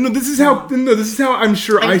rude. No, this is how I'm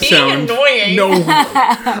sure I being sound. annoying. No,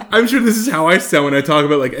 I'm sure this is how I sound when I talk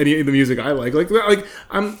about like any of the music I like. Like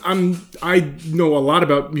I know a lot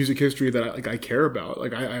about music history that I care about.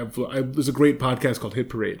 Like there's a great podcast called Hit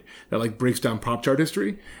Parade that like breaks down pop chart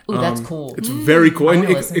history. Ooh, that's cool. It's very cool, and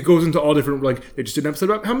wanna listen. it goes into all different. Like they just did an episode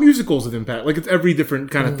about how musicals have impact. Like it's every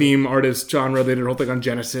different kind of theme, artist, genre. They did a whole thing on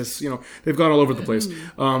Genesis. You know, they've gone all over the place.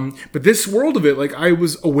 But this world of it, like I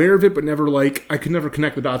was aware of it, but never like I could never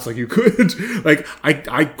connect the dots like you could. Like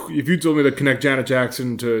I if you told me to connect Janet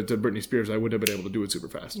Jackson to Britney Spears, I would have been able to do it super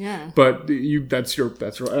fast. Yeah. But that's your Even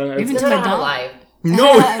I to don't have a Madonna. live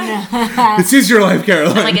No, this is your life,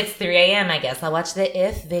 Caroline. I'm like, it's 3 a.m. I guess I'll watch the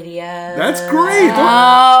If video. That's great.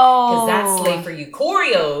 Because that's Slave for You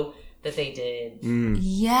choreo that they did.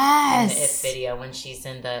 Yes. In the If video when she's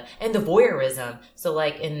in the voyeurism. So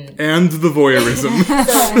like in and the voyeurism.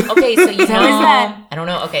 so you So know is that. I don't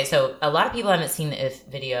know. Okay, so a lot of people haven't seen the If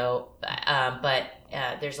video, but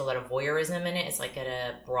there's a lot of voyeurism in it. It's like at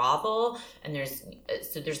a brothel, and there's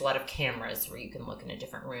a lot of cameras where you can look into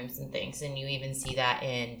different rooms and things, and you even see that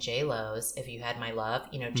in J-Lo's If You Had My Love.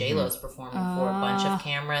 You know, J-Lo's performing for a bunch of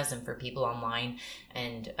cameras and for people online,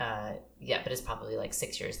 and but it's probably like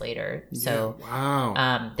 6 years later. So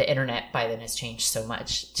wow. The internet by then has changed so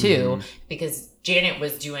much too, because Janet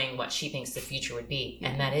was doing what she thinks the future would be,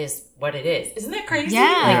 and that is what it is. Isn't that crazy? Yeah.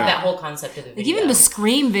 Like that whole concept of the video. Like even the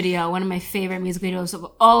Scream video, one of my favorite music videos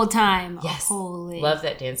of all time. Yes. Holy. Love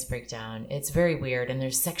that dance breakdown. It's very weird, and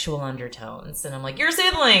there's sexual undertones, and I'm like, you're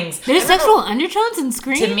siblings. There's sexual undertones in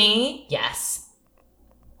Scream? To me, yes.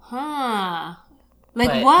 Huh. Like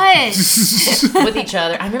But- what? With each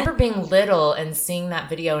other. I remember being little and seeing that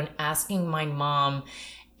video and asking my mom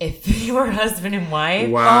if they were husband and wife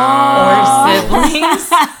Wow. or siblings.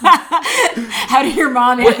 How did your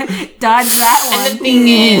mom dodge that And one? the thing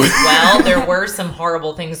is, well, there were some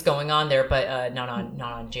horrible things going on there, but not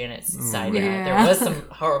on Janet's side. Yeah. There was some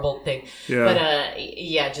horrible thing. Yeah. But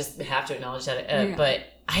just have to acknowledge that. But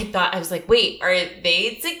I was like, wait, are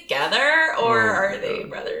they together or are they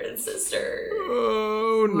brother and sister?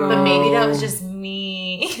 Oh no. But maybe that was just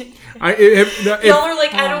me. Y'all are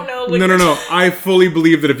like, I don't know. What No. I fully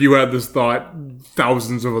believe that if you had this thought,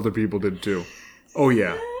 thousands of other people did too. Oh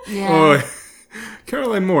yeah. Yeah. Oh,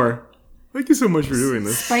 Caroline Moore, thank you so much for doing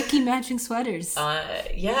this. Spiky matching sweaters.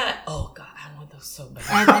 Yeah. Oh God, I want those so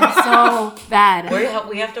bad. I'm so bad.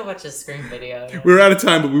 We have to watch a Scream video. We're out of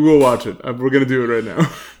time, but we will watch it. We're gonna do it right now.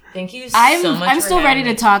 Thank you I'm so much. I'm for still ready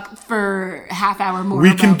having to talk for half hour more.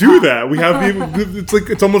 We can about do that. We have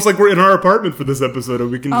it's almost like we're in our apartment for this episode,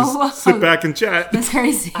 and we can just sit back and chat. That's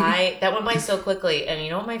crazy. That went by so quickly, and you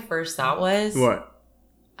know what my first thought was? What?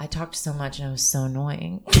 I talked so much and I was so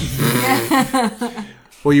annoying.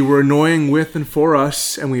 Well, you were annoying with and for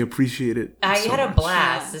us, and we appreciate it. I so had a much.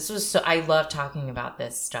 blast. This was I love talking about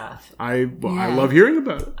this stuff. I love hearing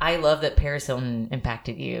about it. I love that Paris Hilton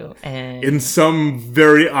impacted you, and In some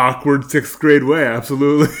very awkward 6th grade way,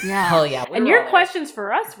 absolutely. Yeah. hell yeah. And your questions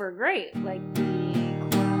for us were great. Like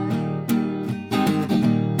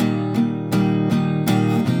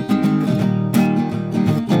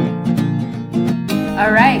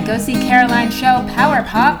All right, go see Caroline's show Power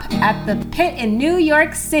Pop at the Pit in New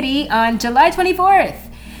York City on July 24th.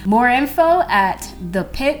 More info at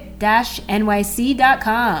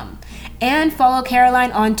thepit-nyc.com. And follow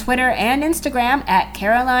Caroline on Twitter and Instagram at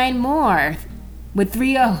Caroline Moore with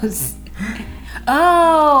 3 O's.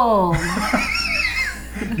 Oh,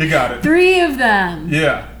 You got it. 3 of them.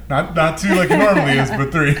 Yeah. Not two like it normally is,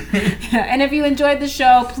 but 3. And if you enjoyed the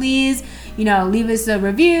show, please, leave us a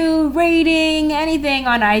review, rating, anything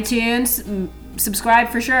on iTunes. Subscribe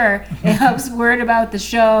for sure. It helps word about the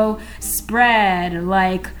show spread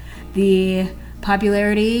like the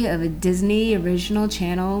popularity of a Disney original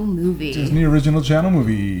channel movie. Disney original channel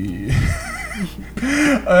movie.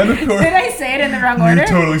 And of course, Did I say it in the wrong you order?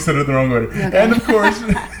 totally said it the wrong order. Okay. And of course,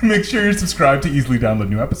 make sure you're subscribed to easily download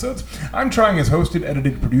new episodes. I'm Trying is hosted,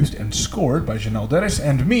 edited, produced, and scored by Janelle Dennis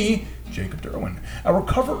and me, Jacob Derwin. Our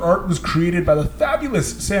cover art was created by the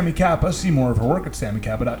fabulous Sammy Kappa. See more of her work at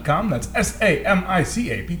sammykappa.com. That's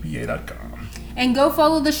SAMICAPPA.com. And go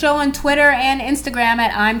follow the show on Twitter and Instagram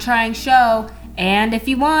at I'm Trying Show. And if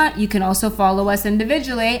you want, you can also follow us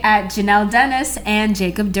individually at Janelle Dennis and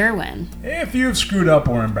Jacob Derwin. If you've screwed up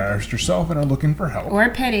or embarrassed yourself and are looking for help, Or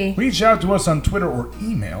pity. reach out to us on Twitter or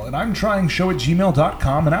email at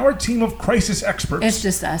I'mTryingShow@gmail.com, and our team of crisis experts It's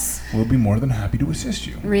just us. will be more than happy to assist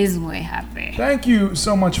you. Reasonably happy. Thank you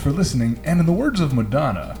so much for listening, and in the words of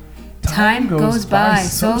Madonna, Time goes by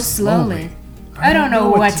so slowly. I don't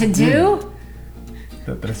know what to do.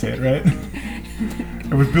 Did I say it right?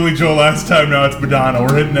 It was Billy Joel last time, now it's Madonna.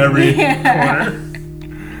 We're hitting every corner.